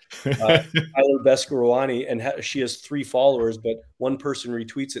of Tyler Beskorowany, and she has 3 followers, but one person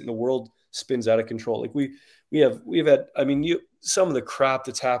retweets it, and the world spins out of control. Like we've had. I mean, some of the crap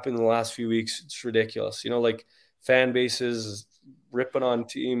that's happened in the last few weeks, it's ridiculous. Like fan bases ripping on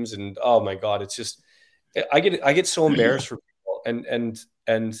teams, and oh my god, it's just I get so embarrassed for people, and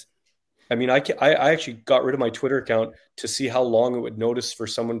I mean, I actually got rid of my Twitter account to see how long it would notice for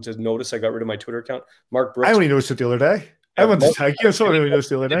someone to notice I got rid of my Twitter account. Mark Brooks. I only noticed it the other day. I went to tag you. Someone only noticed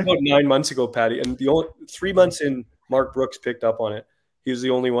the other day. About 9 months ago, Patty, and the only 3 months in, Mark Brooks picked up on it. He was the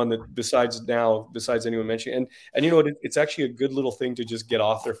only one that, besides anyone mentioning, and you know what? It's actually a good little thing to just get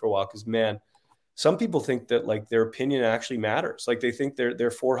off there for a while, because man, some people think that like their opinion actually matters. Like they think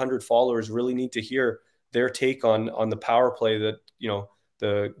their 400 followers really need to hear their take on the power play that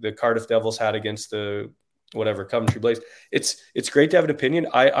the Cardiff Devils had against the whatever Coventry Blaze. It's great to have an opinion.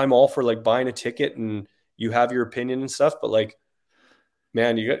 I'm all for like buying a ticket and you have your opinion and stuff, but like,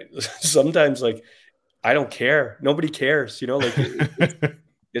 man, you got sometimes like I don't care. Nobody cares, like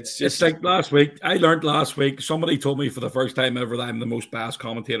it's just it's like last week. I learned last week. Somebody told me for the first time ever that I'm the most biased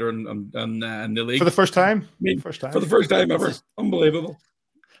commentator in the league. For the first time? For the first time ever. Unbelievable.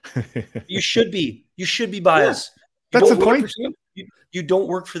 You should be biased. Yeah, that's the point. You don't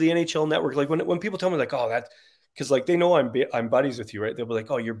work for the NHL Network. Like when people tell me like, oh, that, because like they know I'm buddies with you, right? They'll be like,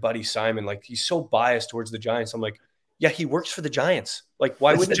 oh, your buddy Simon, like he's so biased towards the Giants. I'm like, yeah, he works for the Giants. Like,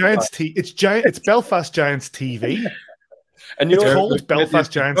 why wouldn't it's Belfast Giants TV, and it's called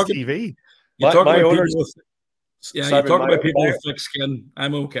Belfast Giants TV. You talk about people with thick skin.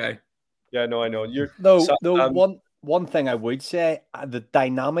 I'm okay. Yeah, no, I know. One thing I would say, the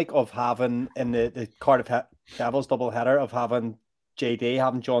dynamic of having in the Cardiff Devils doubleheader of having JD,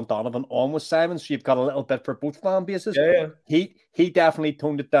 having John Donovan on with Simon, so you've got a little bit for both fan bases. Yeah. He definitely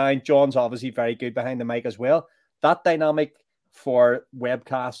toned it down. John's obviously very good behind the mic as well. That dynamic for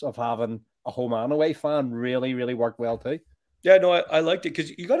webcasts of having a home and away fan really, really worked well too. Yeah, no, I liked it,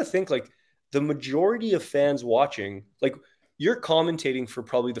 because you got to think like the majority of fans watching, like you're commentating for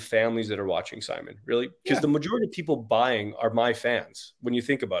probably the families that are watching, Simon, really, because the majority of people buying are my fans when you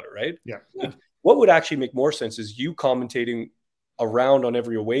think about it, right? Yeah. Like, what would actually make more sense is you commentating around on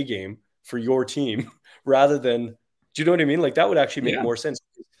every away game for your team rather than, do you know what I mean? Like that would actually make more sense.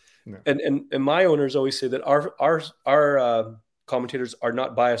 No. And my owners always say that our commentators are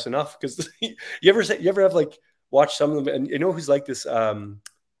not biased enough, because you ever have like watch some of them, and you know who's like this,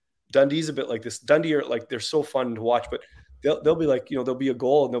 Dundee's a bit like this. Dundee are like, they're so fun to watch, but they'll be like, there'll be a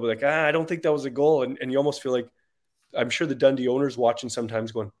goal and they'll be like, I don't think that was a goal, and you almost feel like, I'm sure the Dundee owners watching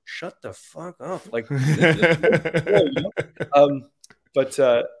sometimes going, shut the fuck up. Like, but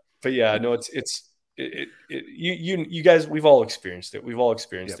yeah, no, you guys, we've all experienced it. We've all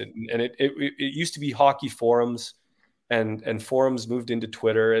experienced it. And it used to be hockey forums, and forums moved into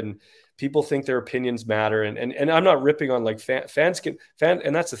Twitter, and people think their opinions matter. And I'm not ripping on like fans,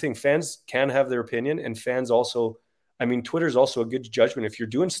 and that's the thing. Fans can have their opinion, and fans also, I mean, Twitter's also a good judgment. If you're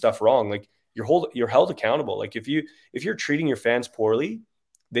doing stuff wrong, like, you're held accountable. Like if you're treating your fans poorly,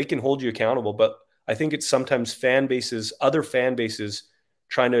 they can hold you accountable. But I think it's sometimes other fan bases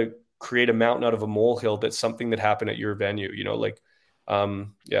trying to create a mountain out of a molehill. That's something that happened at your venue. I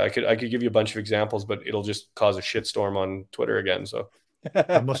could give you a bunch of examples, but it'll just cause a shitstorm on Twitter again. So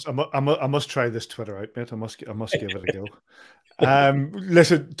I must try this Twitter out, mate. I must give it a go.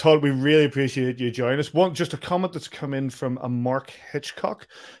 Listen, Todd, we really appreciate you joining us. Just a comment that's come in from a Mark Hitchcock,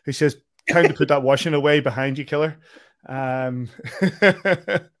 who says, time to put that washing away behind you, killer. That's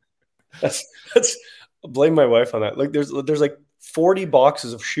blame my wife on that. Like there's like 40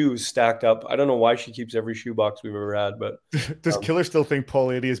 boxes of shoes stacked up. I don't know why she keeps every shoe box we've ever had, but does Killer still think Paul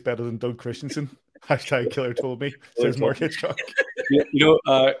Adey is better than Doug Christensen? Hashtag Killer told me, says Mark Hitchcock.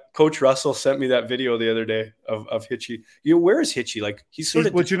 Coach Russell sent me that video the other day of Hitchy. Where is Hitchy? Like he's sort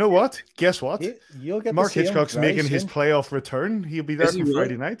of. Well, you know what? Guess what? You'll get Mark Hitchcock's making his playoff return. He'll be there for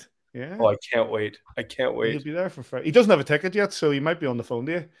Friday night. Yeah. Oh, I can't wait. He'll be there for Friday. He doesn't have a ticket yet, so he might be on the phone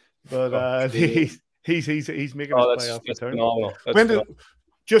to you. But he's making his playoff return.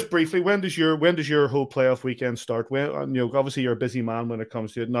 Just briefly, when does your whole playoff weekend start? When obviously you're a busy man when it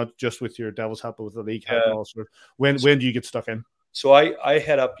comes to it, not just with your Devils hat, but with the league hat and all sorts. When do you get stuck in? So I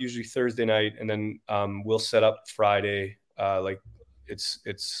head up usually Thursday night, and then we'll set up Friday. Like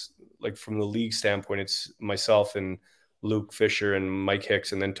it's like from the league standpoint, it's myself and Luke Fisher and Mike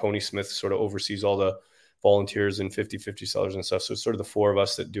Hicks, and then Tony Smith sort of oversees all the volunteers and 50-50 sellers and stuff. So it's sort of the four of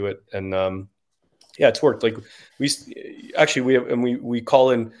us that do it. And it's worked. Like we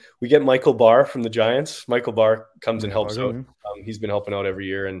call in, we get Michael Barr from the Giants. Michael Barr comes and helps out. He's been helping out every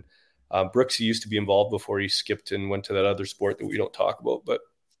year. And Brooksy used to be involved before he skipped and went to that other sport that we don't talk about. But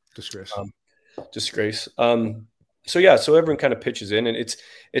Disgrace. Disgrace. So everyone kind of pitches in, and it's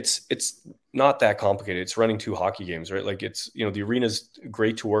not that complicated. It's running 2 hockey games, right? Like it's, the arena's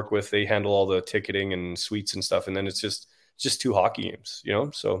great to work with. They handle all the ticketing and suites and stuff, and then it's just 2 hockey games,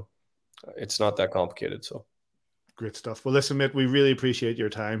 so it's not that complicated. So great stuff. Well, listen, mate, we really appreciate your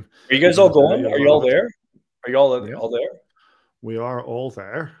time. Are you guys all going? Are you all there? Are you all there? We are all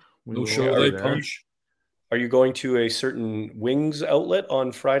there. No shoulder punch. Are you going to a certain wings outlet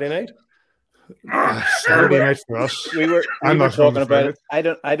on Friday night? Saturday night for us. We were talking about it. I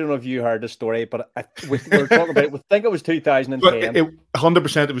don't know if you heard the story, but we were talking about it. We think it was 2010.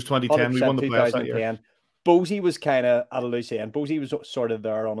 100% it was 2010. We won the playoffs that year. Bozy was kind of at a loose end. Bozy was sort of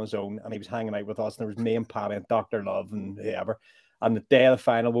there on his own, and he was hanging out with us. And there was me and Paddy and Dr. Love and whoever. And the day of the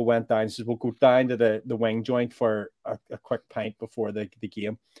final, we went down. He says, we'll go down to the wing joint for a quick pint before the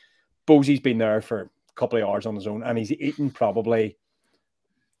game. Bozy's been there for a couple of hours on his own, and he's eaten probably,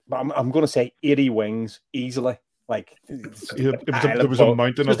 I'm going to say 80 wings easily. Like there was a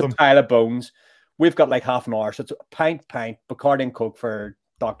mountain of them. A pile of bones. We've got like half an hour, so it's a pint, Bacardi and Coke for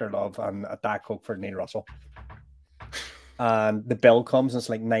Dr. Love and a Diet Coke for Neil Russell. And the bill comes and it's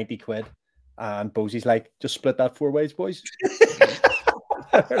like 90 quid. And Bozy's like, just split that 4 ways, boys.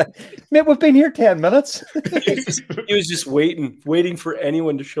 Mate, we've been here 10 minutes. He was just waiting for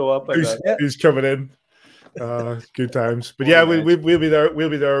anyone to show up. He's coming in. Good times. But yeah, we'll be there. We'll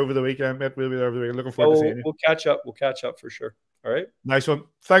be there over the weekend, mate. We'll be there over the weekend. Looking forward to seeing you. We'll catch up. We'll catch up for sure. All right. Nice one.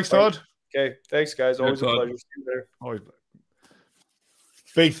 Thanks, Todd. Okay. Thanks, guys. Always a pleasure. See you there. Always.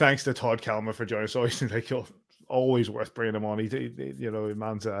 Big thanks to Todd Kalma for joining us. Always worth bringing him on. He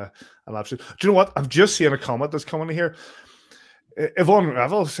man's an absolute. Do you know what? I've just seen a comment that's coming here. Yvonne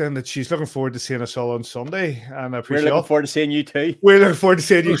Revel saying that she's looking forward to seeing us all on Sunday, and I appreciate. We're looking forward to seeing you too. We're looking forward to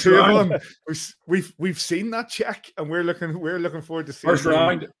seeing you too, Yvonne. We've seen that check, and we're looking forward to seeing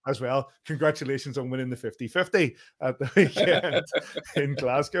you as well. Congratulations on winning the 50-50 at the weekend in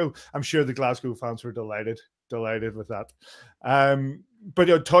Glasgow. I'm sure the Glasgow fans were delighted with that.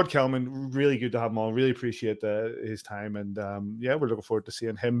 But Todd Kelman, really good to have him on. Really appreciate his time, and we're looking forward to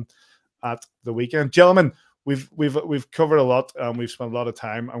seeing him at the weekend, gentlemen. We've covered a lot. We've spent a lot of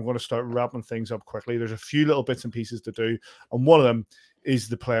time. I'm going to start wrapping things up quickly. There's a few little bits and pieces to do, and one of them is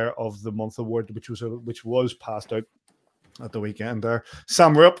the Player of the Month award, which was passed out at the weekend. There,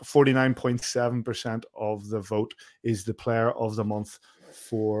 Sam Rupp, 49.7% of the vote, is the Player of the Month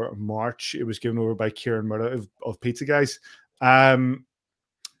for March. It was given over by Kieran Murdoch of Pizza Guys.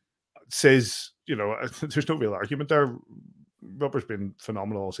 Says there's no real argument there. Rupper's been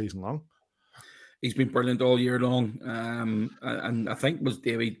phenomenal all season long. He's been brilliant all year long. And I think was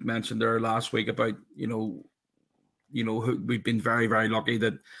David mentioned there last week about, we've been very, very lucky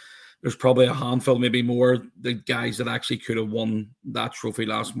that there's probably a handful, maybe more, the guys that actually could have won that trophy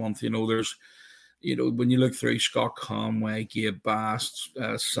last month. There's, when you look through Scott Conway, Gabe Bast,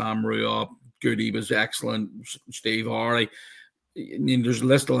 Sam Rupp, Goody was excellent, Steve Harley. There's a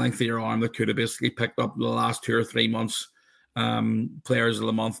list of length of your arm that could have basically picked up the last 2 or 3 months players of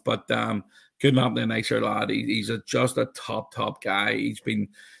the month, but couldn't happen to a nicer lad. He's just a top guy. He's been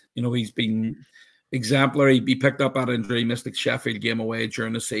exemplary. He picked up that injury, missed the Sheffield game away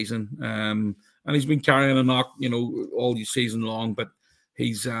during the season, and he's been carrying a knock, all season long. But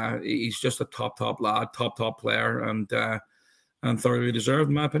he's just a top lad, top player, and thoroughly deserved,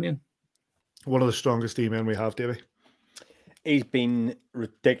 in my opinion. One of the strongest D-men we have, Davey. He's been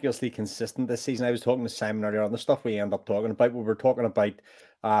ridiculously consistent this season. I was talking to Simon earlier on the stuff we end up talking about. We were talking about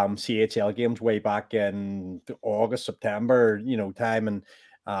CHL games way back in August, September, time, and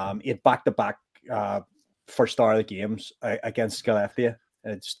he had back-to-back first star of the games against Skellefteå.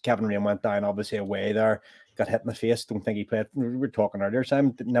 It's Kevin Rain went down, obviously away there, got hit in the face. Don't think he played. We were talking earlier,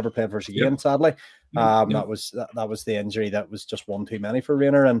 Simon never played for us again, sadly. That was the injury that was just one too many for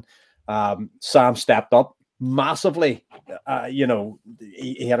Rayner, and Sam stepped up massively.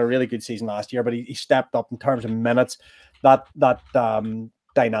 He had a really good season last year, but he stepped up in terms of minutes. That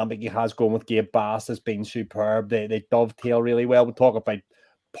dynamic he has going with Gabe Bast has been superb. They dovetail really well. We talk about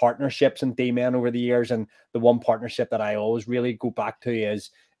partnerships and D-men over the years, and the one partnership that I always really go back to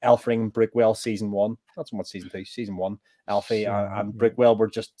is Elfring and Brickwell season 1. Not so much season 2, season 1. Elfie and Brickwell were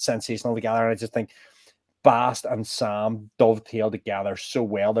just sensational together, and I just think Bast and Sam dovetail together so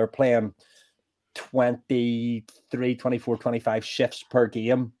well. They're playing 23, 24, 25 shifts per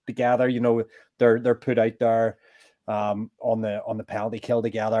game together. They're put out there on the penalty kill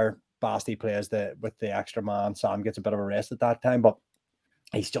together. Basti plays with the extra man. Sam gets a bit of a rest at that time, but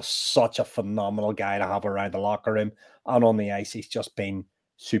he's just such a phenomenal guy to have around the locker room and on the ice. He's just been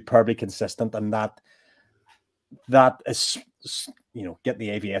superbly consistent, and that is get the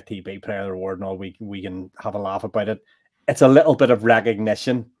AVFTB Player of the Award and all, we can have a laugh about it. It's a little bit of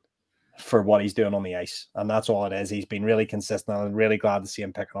recognition for what he's doing on the ice, and that's all it is. He's been really consistent, and I'm really glad to see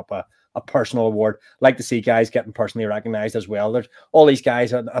him picking up a personal award. Like to see guys getting personally recognized as well. There's all these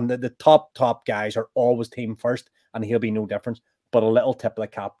guys, and the top guys are always team first, and he'll be no different. But a little tip of the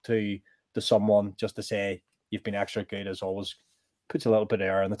cap to someone just to say you've been extra good as always puts a little bit of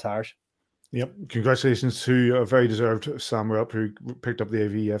air in the tires. Yep. Congratulations to a very deserved Sam Rupp, who picked up the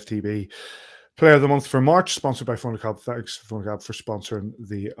AVFTB Player of the Month for March, sponsored by Phonacab. Thanks, Phonacab, for sponsoring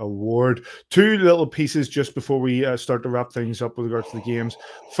the award. Two little pieces just before we start to wrap things up with regard to the games.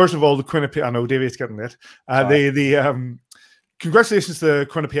 First of all, the Quinnipiac. I know David's getting it. Congratulations to the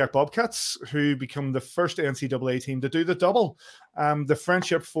Quinnipiac Bobcats, who become the first NCAA team to do the double. The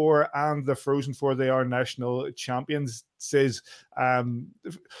Friendship Four and the Frozen Four, they are national champions. Says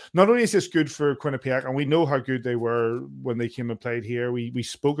not only is this good for Quinnipiac, and we know how good they were when they came and played here. We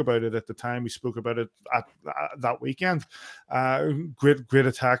spoke about it at the time. We spoke about it at that weekend. Great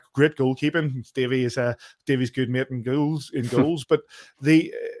attack, great goalkeeping. Davey's good mate in goals, but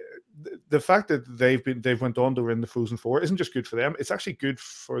the fact that they've went on to win the Frozen Four isn't just good for them. It's actually good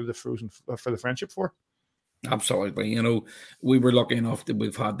for the Friendship Four. Absolutely. We were lucky enough that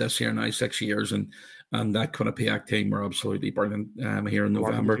we've had this here now 6 years, and that Quinnipiac team were absolutely brilliant here in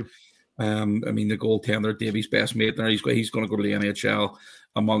November. The goaltender, Davy's best mate there, he's going to go to the NHL.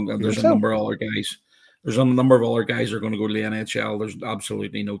 There's a number of other guys. There's a number of other guys that are going to go to the NHL. There's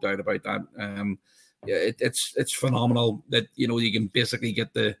absolutely no doubt about that. It's phenomenal that you can basically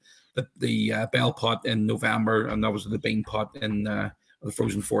get the Bell pot in November, and that was the Bean pot in the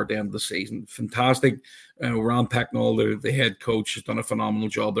Frozen Four at the end of the season. Fantastic. Ron Pecknell, the head coach, has done a phenomenal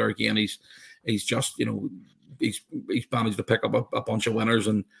job there. Again, he's just he's managed to pick up a bunch of winners,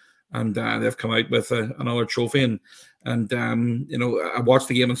 and they've come out with another trophy. And I watched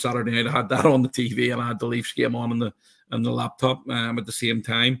the game on Saturday night. I had that on the TV, and I had the Leafs game on the laptop at the same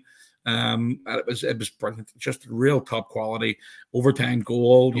time. It was brilliant, just real top quality overtime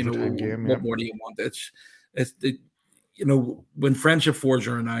goal. Game, what more do you want? It's when Friendship Fours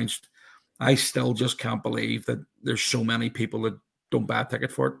are announced, I still just can't believe that there's so many people that don't buy a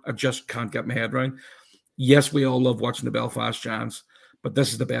ticket for it. I just can't get my head around. Yes, we all love watching the Belfast Giants, but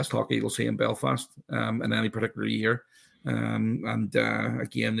this is the best hockey you'll see in Belfast in any particular year. Again,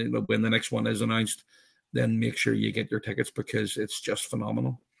 when the next one is announced, then make sure you get your tickets because it's just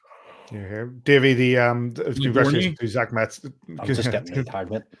phenomenal. Yeah, Davey, congratulations to Zach Metz. I'm just getting really tired,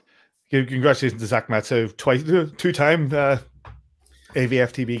 mate. Congratulations to Zach Metz, two-time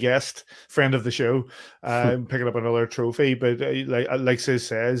AVFTB guest, friend of the show, picking up another trophy. But like Sis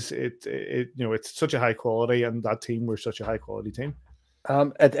says, it's such a high quality, and that team were such a high quality team.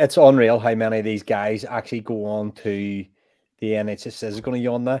 It's unreal how many of these guys actually go on to the NHS. Is going to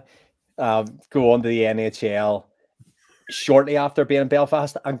yawn now. Go on to the NHL shortly after being in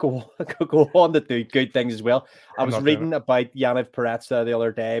Belfast and go on to do good things as well. I was reading about Yaniv Peretza the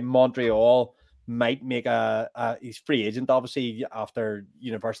other day. Montreal might make he's free agent obviously after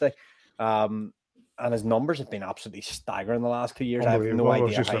university, and his numbers have been absolutely staggering the last 2 years. I have no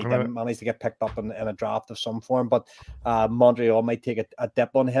idea how he didn't manage to get picked up in a draft of some form, but Montreal might take a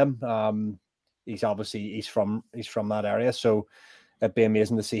dip on him. He's from that area, so it'd be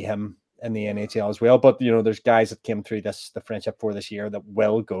amazing to see him in the NHL as well. But there's guys that came through the Friendship for this year that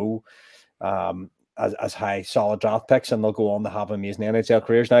will go as high solid draft picks, and they'll go on to have amazing NHL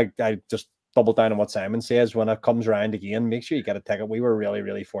careers. Now I just double down on what Simon says. When it comes around again, make sure you get a ticket. We were really,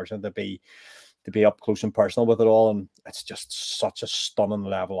 really fortunate to be up close and personal with it all, and it's just such a stunning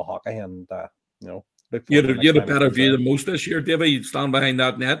level of hockey. And you had a better view than most this year, Davey. You'd stand behind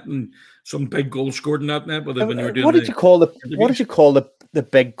that net and some big goal scored in that net. When you were doing what did you call the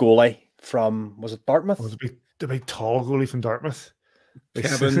big goalie from? Was it Dartmouth? Was it the big tall goalie from Dartmouth?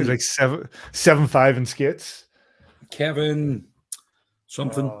 Kevin, like 7'5" in skates. Kevin,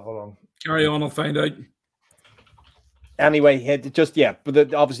 something. Hold on. Carry on. I'll find out. Anyway, but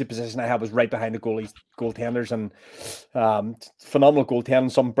the obviously position I had was right behind the goaltenders, and phenomenal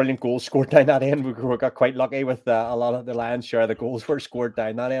goaltending, some brilliant goals scored down that end. We got quite lucky with a lot of the lion's share of the goals were scored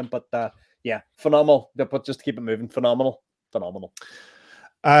down that end. But phenomenal. But just to keep it moving, phenomenal.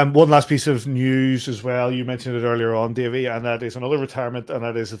 One last piece of news as well. You mentioned it earlier on, Davey, and that is another retirement, and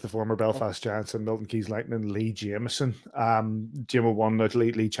that is the former Belfast Giants and Milton Keynes Lightning, Lee Jamieson. Jimmo won the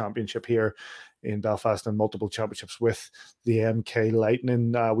league championship here in Belfast and multiple championships with the MK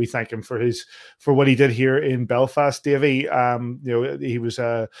Lightning. We thank him for what he did here in Belfast, Davey. He was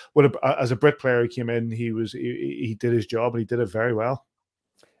as a Brit player, he came in. He did his job, and he did it very well.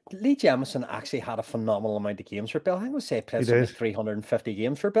 Lee Jamieson actually had a phenomenal amount of games for Belfast. I would say he played He something did. like 350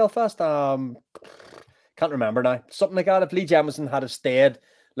 games for Belfast. Can't remember now. Something like that. If Lee Jamieson had stayed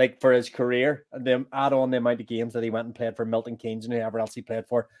like for his career, and then add on the amount of games that he went and played for Milton Keynes and whoever else he played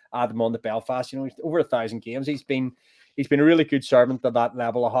for, add them on to Belfast. You know, he's over 1,000 games. He's been a really good servant to that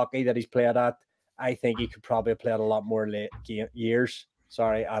level of hockey that he's played at. I think he could probably have played a lot more years.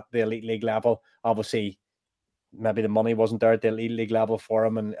 At the elite league level. Obviously, maybe the money wasn't there at the elite league level for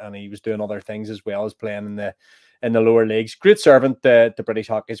him, and he was doing other things as well as playing in the lower leagues. Great servant to British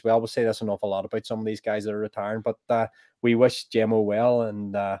hockey as well. We'll say this an awful lot about some of these guys that are retiring, but we wish Jamo well.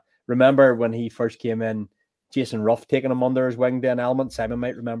 And remember when he first came in, Jason Ruff taking him under his wing to an element. Simon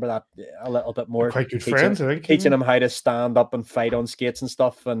might remember that a little bit more. Quite good friends, I think. Teaching him how to stand up and fight on skates and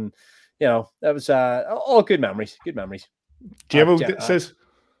stuff. And, you know, that was all good memories. Good memories. Jamo says...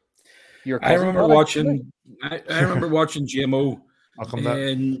 I remember watching GMO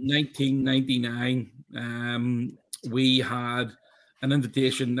in 1999. We had an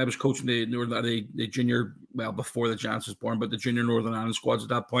invitation. I was coaching the junior, well, before the Giants was born, but the junior Northern Ireland squads at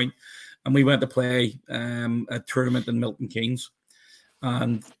that point. And we went to play a tournament in Milton Keynes.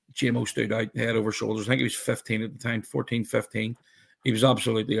 And GMO stood out head over shoulders. I think he was 15 at the time, 14, 15. He was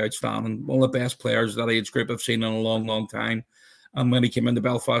absolutely outstanding. One of the best players that age group I've seen in a long, long time. And when he came into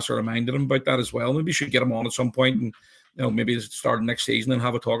Belfast, I reminded him about that as well. Maybe we should get him on at some point and, you know, maybe start next season and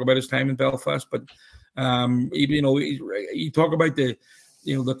have a talk about his time in Belfast. But, you know, you talk about the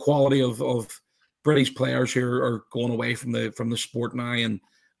quality of British players who are going away from the sport now. And,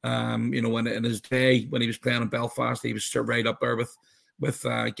 you know, in his day when he was playing in Belfast, he was right up there with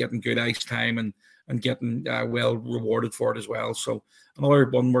getting good ice time and getting well rewarded for it as well. So another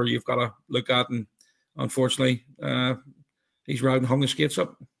one where you've got to look at, and unfortunately, he's right and hung his skates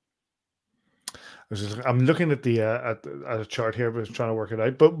up. I'm looking at at a chart here, but I was trying to work it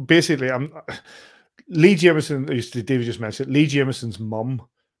out. But basically, Lee Jamieson. David just mentioned Lee Jamieson's mum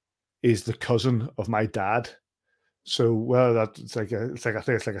is the cousin of my dad. So it's like I think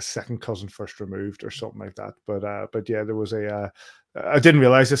it's like a second cousin first removed or something like that. But yeah, there was I didn't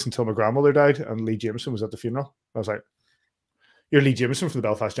realize this until my grandmother died and Lee Jamieson was at the funeral. I was like, "You're Lee Jamieson from the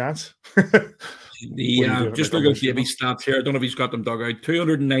Belfast Giants." Just look at Davey's stats here. I don't know if he's got them dug out.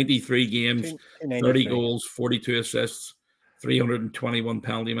 293 games, 30 goals, 42 assists, 321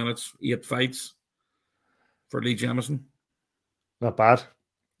 penalty minutes, 8 fights for Lee Jamieson. Not bad.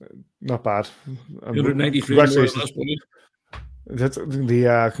 Not bad. 293. Congratulations. That's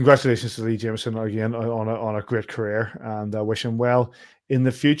congratulations to Lee Jamieson again on a great career, and wish him well in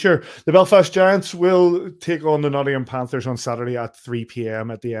the future. The Belfast Giants will take on the Nottingham Panthers on Saturday at 3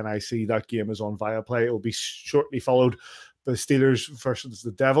 p.m. at the NIC. That game is on Viaplay. It will be shortly followed by the Steelers versus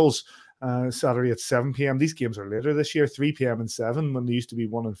the Devils Saturday at 7 p.m. These games are later this year, 3 p.m. and 7 when they used to be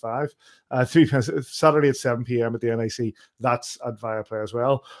 1 and 5. Saturday at 7 p.m. at the NIC. That's at Viaplay as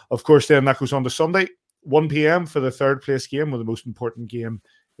well. Of course, then that goes on to Sunday, 1 p.m. for the third place game, or the most important game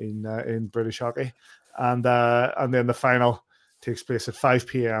in British hockey. And then the final takes place at 5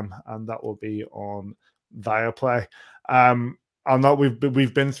 p.m. and that will be on Viaplay.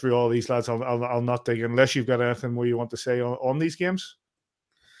 We've been through all these, lads. I'll not dig in, unless you've got anything more you want to say on these games.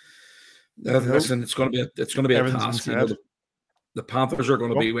 Listen, it's going to be a task. You know, the Panthers are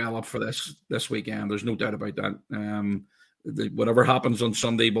going to be well up for this weekend. There's no doubt about that. Whatever happens on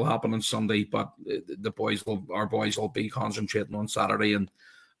Sunday will happen on Sunday, but our boys will be concentrating on Saturday, and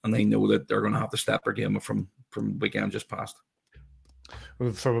they know that they're going to have to step their game up from weekend just past.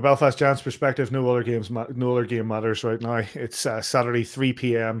 From a Belfast Giants perspective, no other game matters right now. It's Saturday 3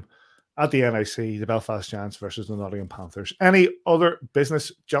 p.m. at the NIC, the Belfast Giants versus the Nottingham Panthers. Any other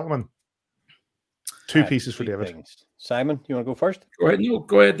business, gentlemen? Two pieces for David. Things. Simon, you want to go first? Go ahead. No,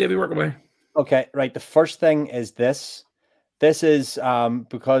 go ahead, David. Work away. Okay, right. The first thing is this. This is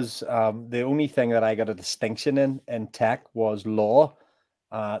because the only thing that I got a distinction in tech was law.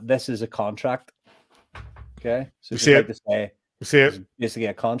 This is a contract. Okay, so we see it. Basically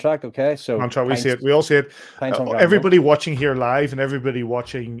a contract. Okay, so contract. We see it. We all see it. Everybody watching here live and everybody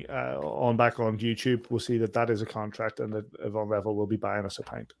watching back on YouTube will see that is a contract, and that Yvonne Revel will be buying us a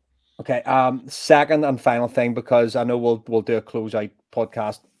pint. Okay. Second and final thing, because I know we'll do a closeout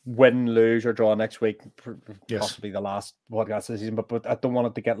podcast, win, lose, or draw next week. Possibly the last podcast of the season, but I don't want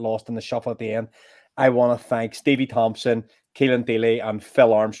it to get lost in the shuffle at the end. I want to thank Stevie Thompson, Keelan Daly, and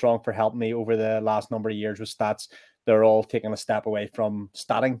Phil Armstrong for helping me over the last number of years with stats. They're all taking a step away from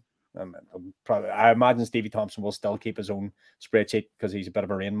statting. I imagine Stevie Thompson will still keep his own spreadsheet because he's a bit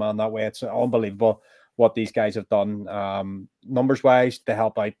of a rain man that way. It's unbelievable what these guys have done numbers-wise to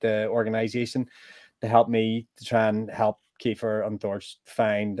help out the organization, to help me to try and help Kiefer and Dortch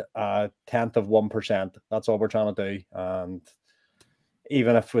find a 10th of 1%. That's all we're trying to do. And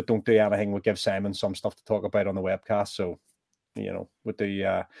even if we don't do anything, we give Simon some stuff to talk about on the webcast. So, you know,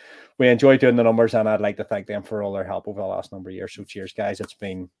 we enjoy doing the numbers, and I'd like to thank them for all their help over the last number of years. So cheers, guys. It's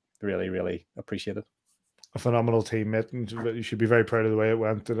been really, really appreciated. A phenomenal team, mate. And you should be very proud of the way it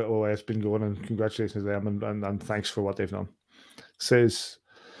went and the way it's been going, and congratulations to them, and thanks for what they've done. Says,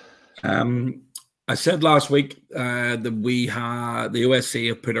 I said last week that the OSC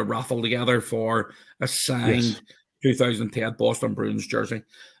have put a raffle together for a signed 2010 Boston Bruins jersey.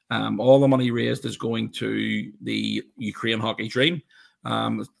 All the money raised is going to the Ukraine Hockey Dream.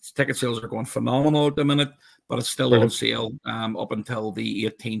 Ticket sales are going phenomenal at the minute, but it's still on sale up until the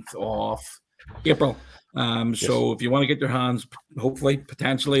 18th of April. So if you want to get your hands, hopefully,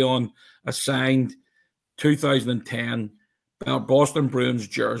 potentially on a signed 2010 Boston Bruins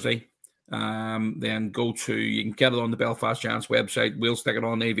jersey, then you can get it on the Belfast Giants website. We'll stick it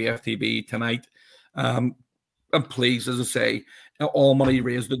on AVFTB tonight. And please, as I say, all money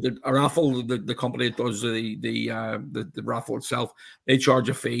raised. The raffle, the company that does the raffle itself, they charge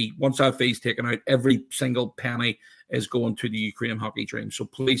a fee. Once that fee is taken out, every single penny is going to the Ukrainian Hockey Dream. So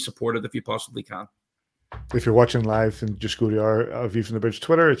please support it if you possibly can. If you're watching live, and just go to our View from the Bridge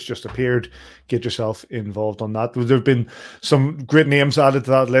Twitter, it's just appeared. Get yourself involved on that. There have been some great names added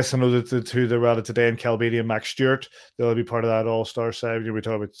to that list. I know that the two that were added today, and Calbetti and Max Stewart, they'll be part of that all-star side. We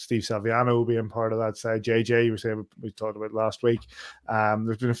talked about Steve Saviano being part of that side. JJ, you were saying we talked about last week.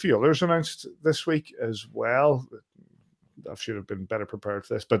 There's been a few others announced this week as well. I should have been better prepared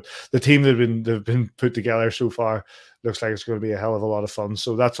for this, but the team that have been put together so far looks like it's going to be a hell of a lot of fun.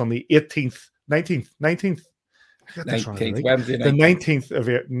 So that's on the 18th. 19th, Wednesday night. The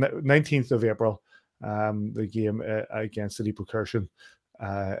 19th of April, the game against the Depot Kirshen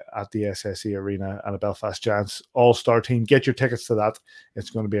at the SSE Arena, and a Belfast Giants all-star team. Get your tickets to that. It's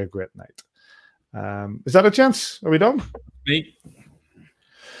going to be a great night. Is that a chance? Are we done? Me.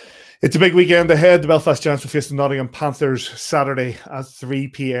 It's a big weekend ahead. The Belfast Giants will face the Nottingham Panthers Saturday at 3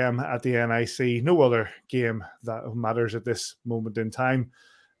 p.m. at the NIC. No other game that matters at this moment in time.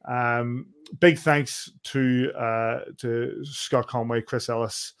 Big thanks to Scott Conway, Chris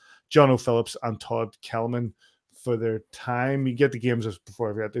Ellis, John O'Phillips, and Todd Kelman for their time. You get the games as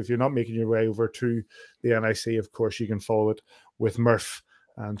before. If you're not making your way over to the NIC, of course, you can follow it with Murph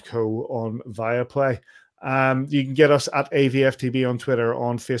and co on Viaplay. You can get us at AVFTB on Twitter,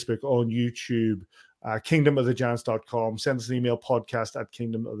 on Facebook, on YouTube, kingdomofthegiants.com. Send us an email,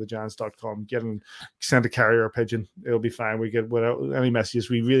 podcast@kingdomofthegiants.com. Send a carrier pigeon. It'll be fine. We get without any messages.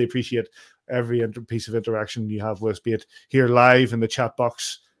 We really appreciate every piece of interaction you have with us, be it here live in the chat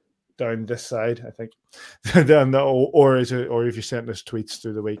box down this side, I think, or if you're sending us tweets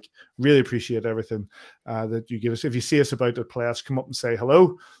through the week. Really appreciate everything that you give us. If you see us about the playoffs, come up and say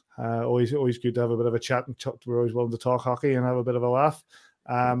hello. Always good to have a bit of a chat, and we're always willing to talk hockey and have a bit of a laugh.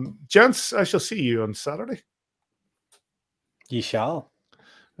 Gents, I shall see you on Saturday. You shall.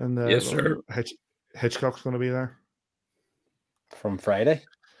 And yes, sir. Hitchcock's going to be there from Friday.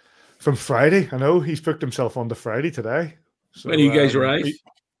 I know he's booked himself on to Friday today. So, when you guys arrive?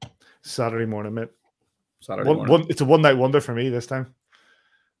 Saturday morning, mate. Saturday morning. It's a one-night wonder for me this time.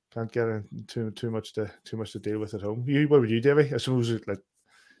 Can't get too much to deal with at home. What would you, Davey? I suppose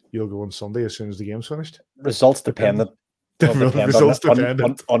you'll go on Sunday as soon as the game's finished. Results dependent.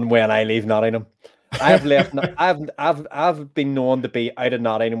 On when I leave Nottingham. I've left. I've been known to be out of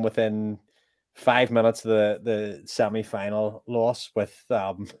Nottingham within 5 minutes of the semi-final loss with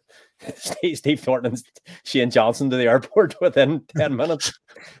Steve Thornton and Shane Johnson to the airport within 10 minutes.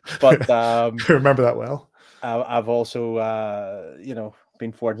 But I remember that well. I've also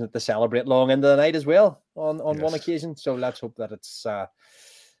been fortunate to celebrate long into the night as well on one occasion. So let's hope that it's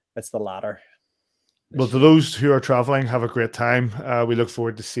the latter. Well, to those who are travelling, have a great time. We look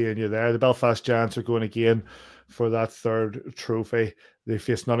forward to seeing you there. The Belfast Giants are going again for that third trophy. They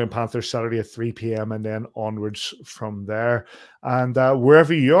face Nottingham Panthers Saturday at 3 p.m. and then onwards from there. And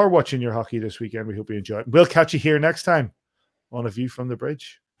wherever you are watching your hockey this weekend, we hope you enjoy it. We'll catch you here next time on A View from the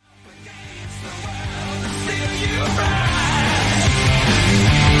Bridge.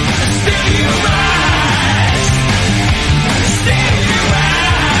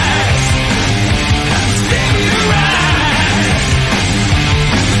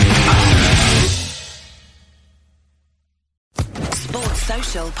 Sports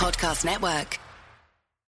Social Podcast Network.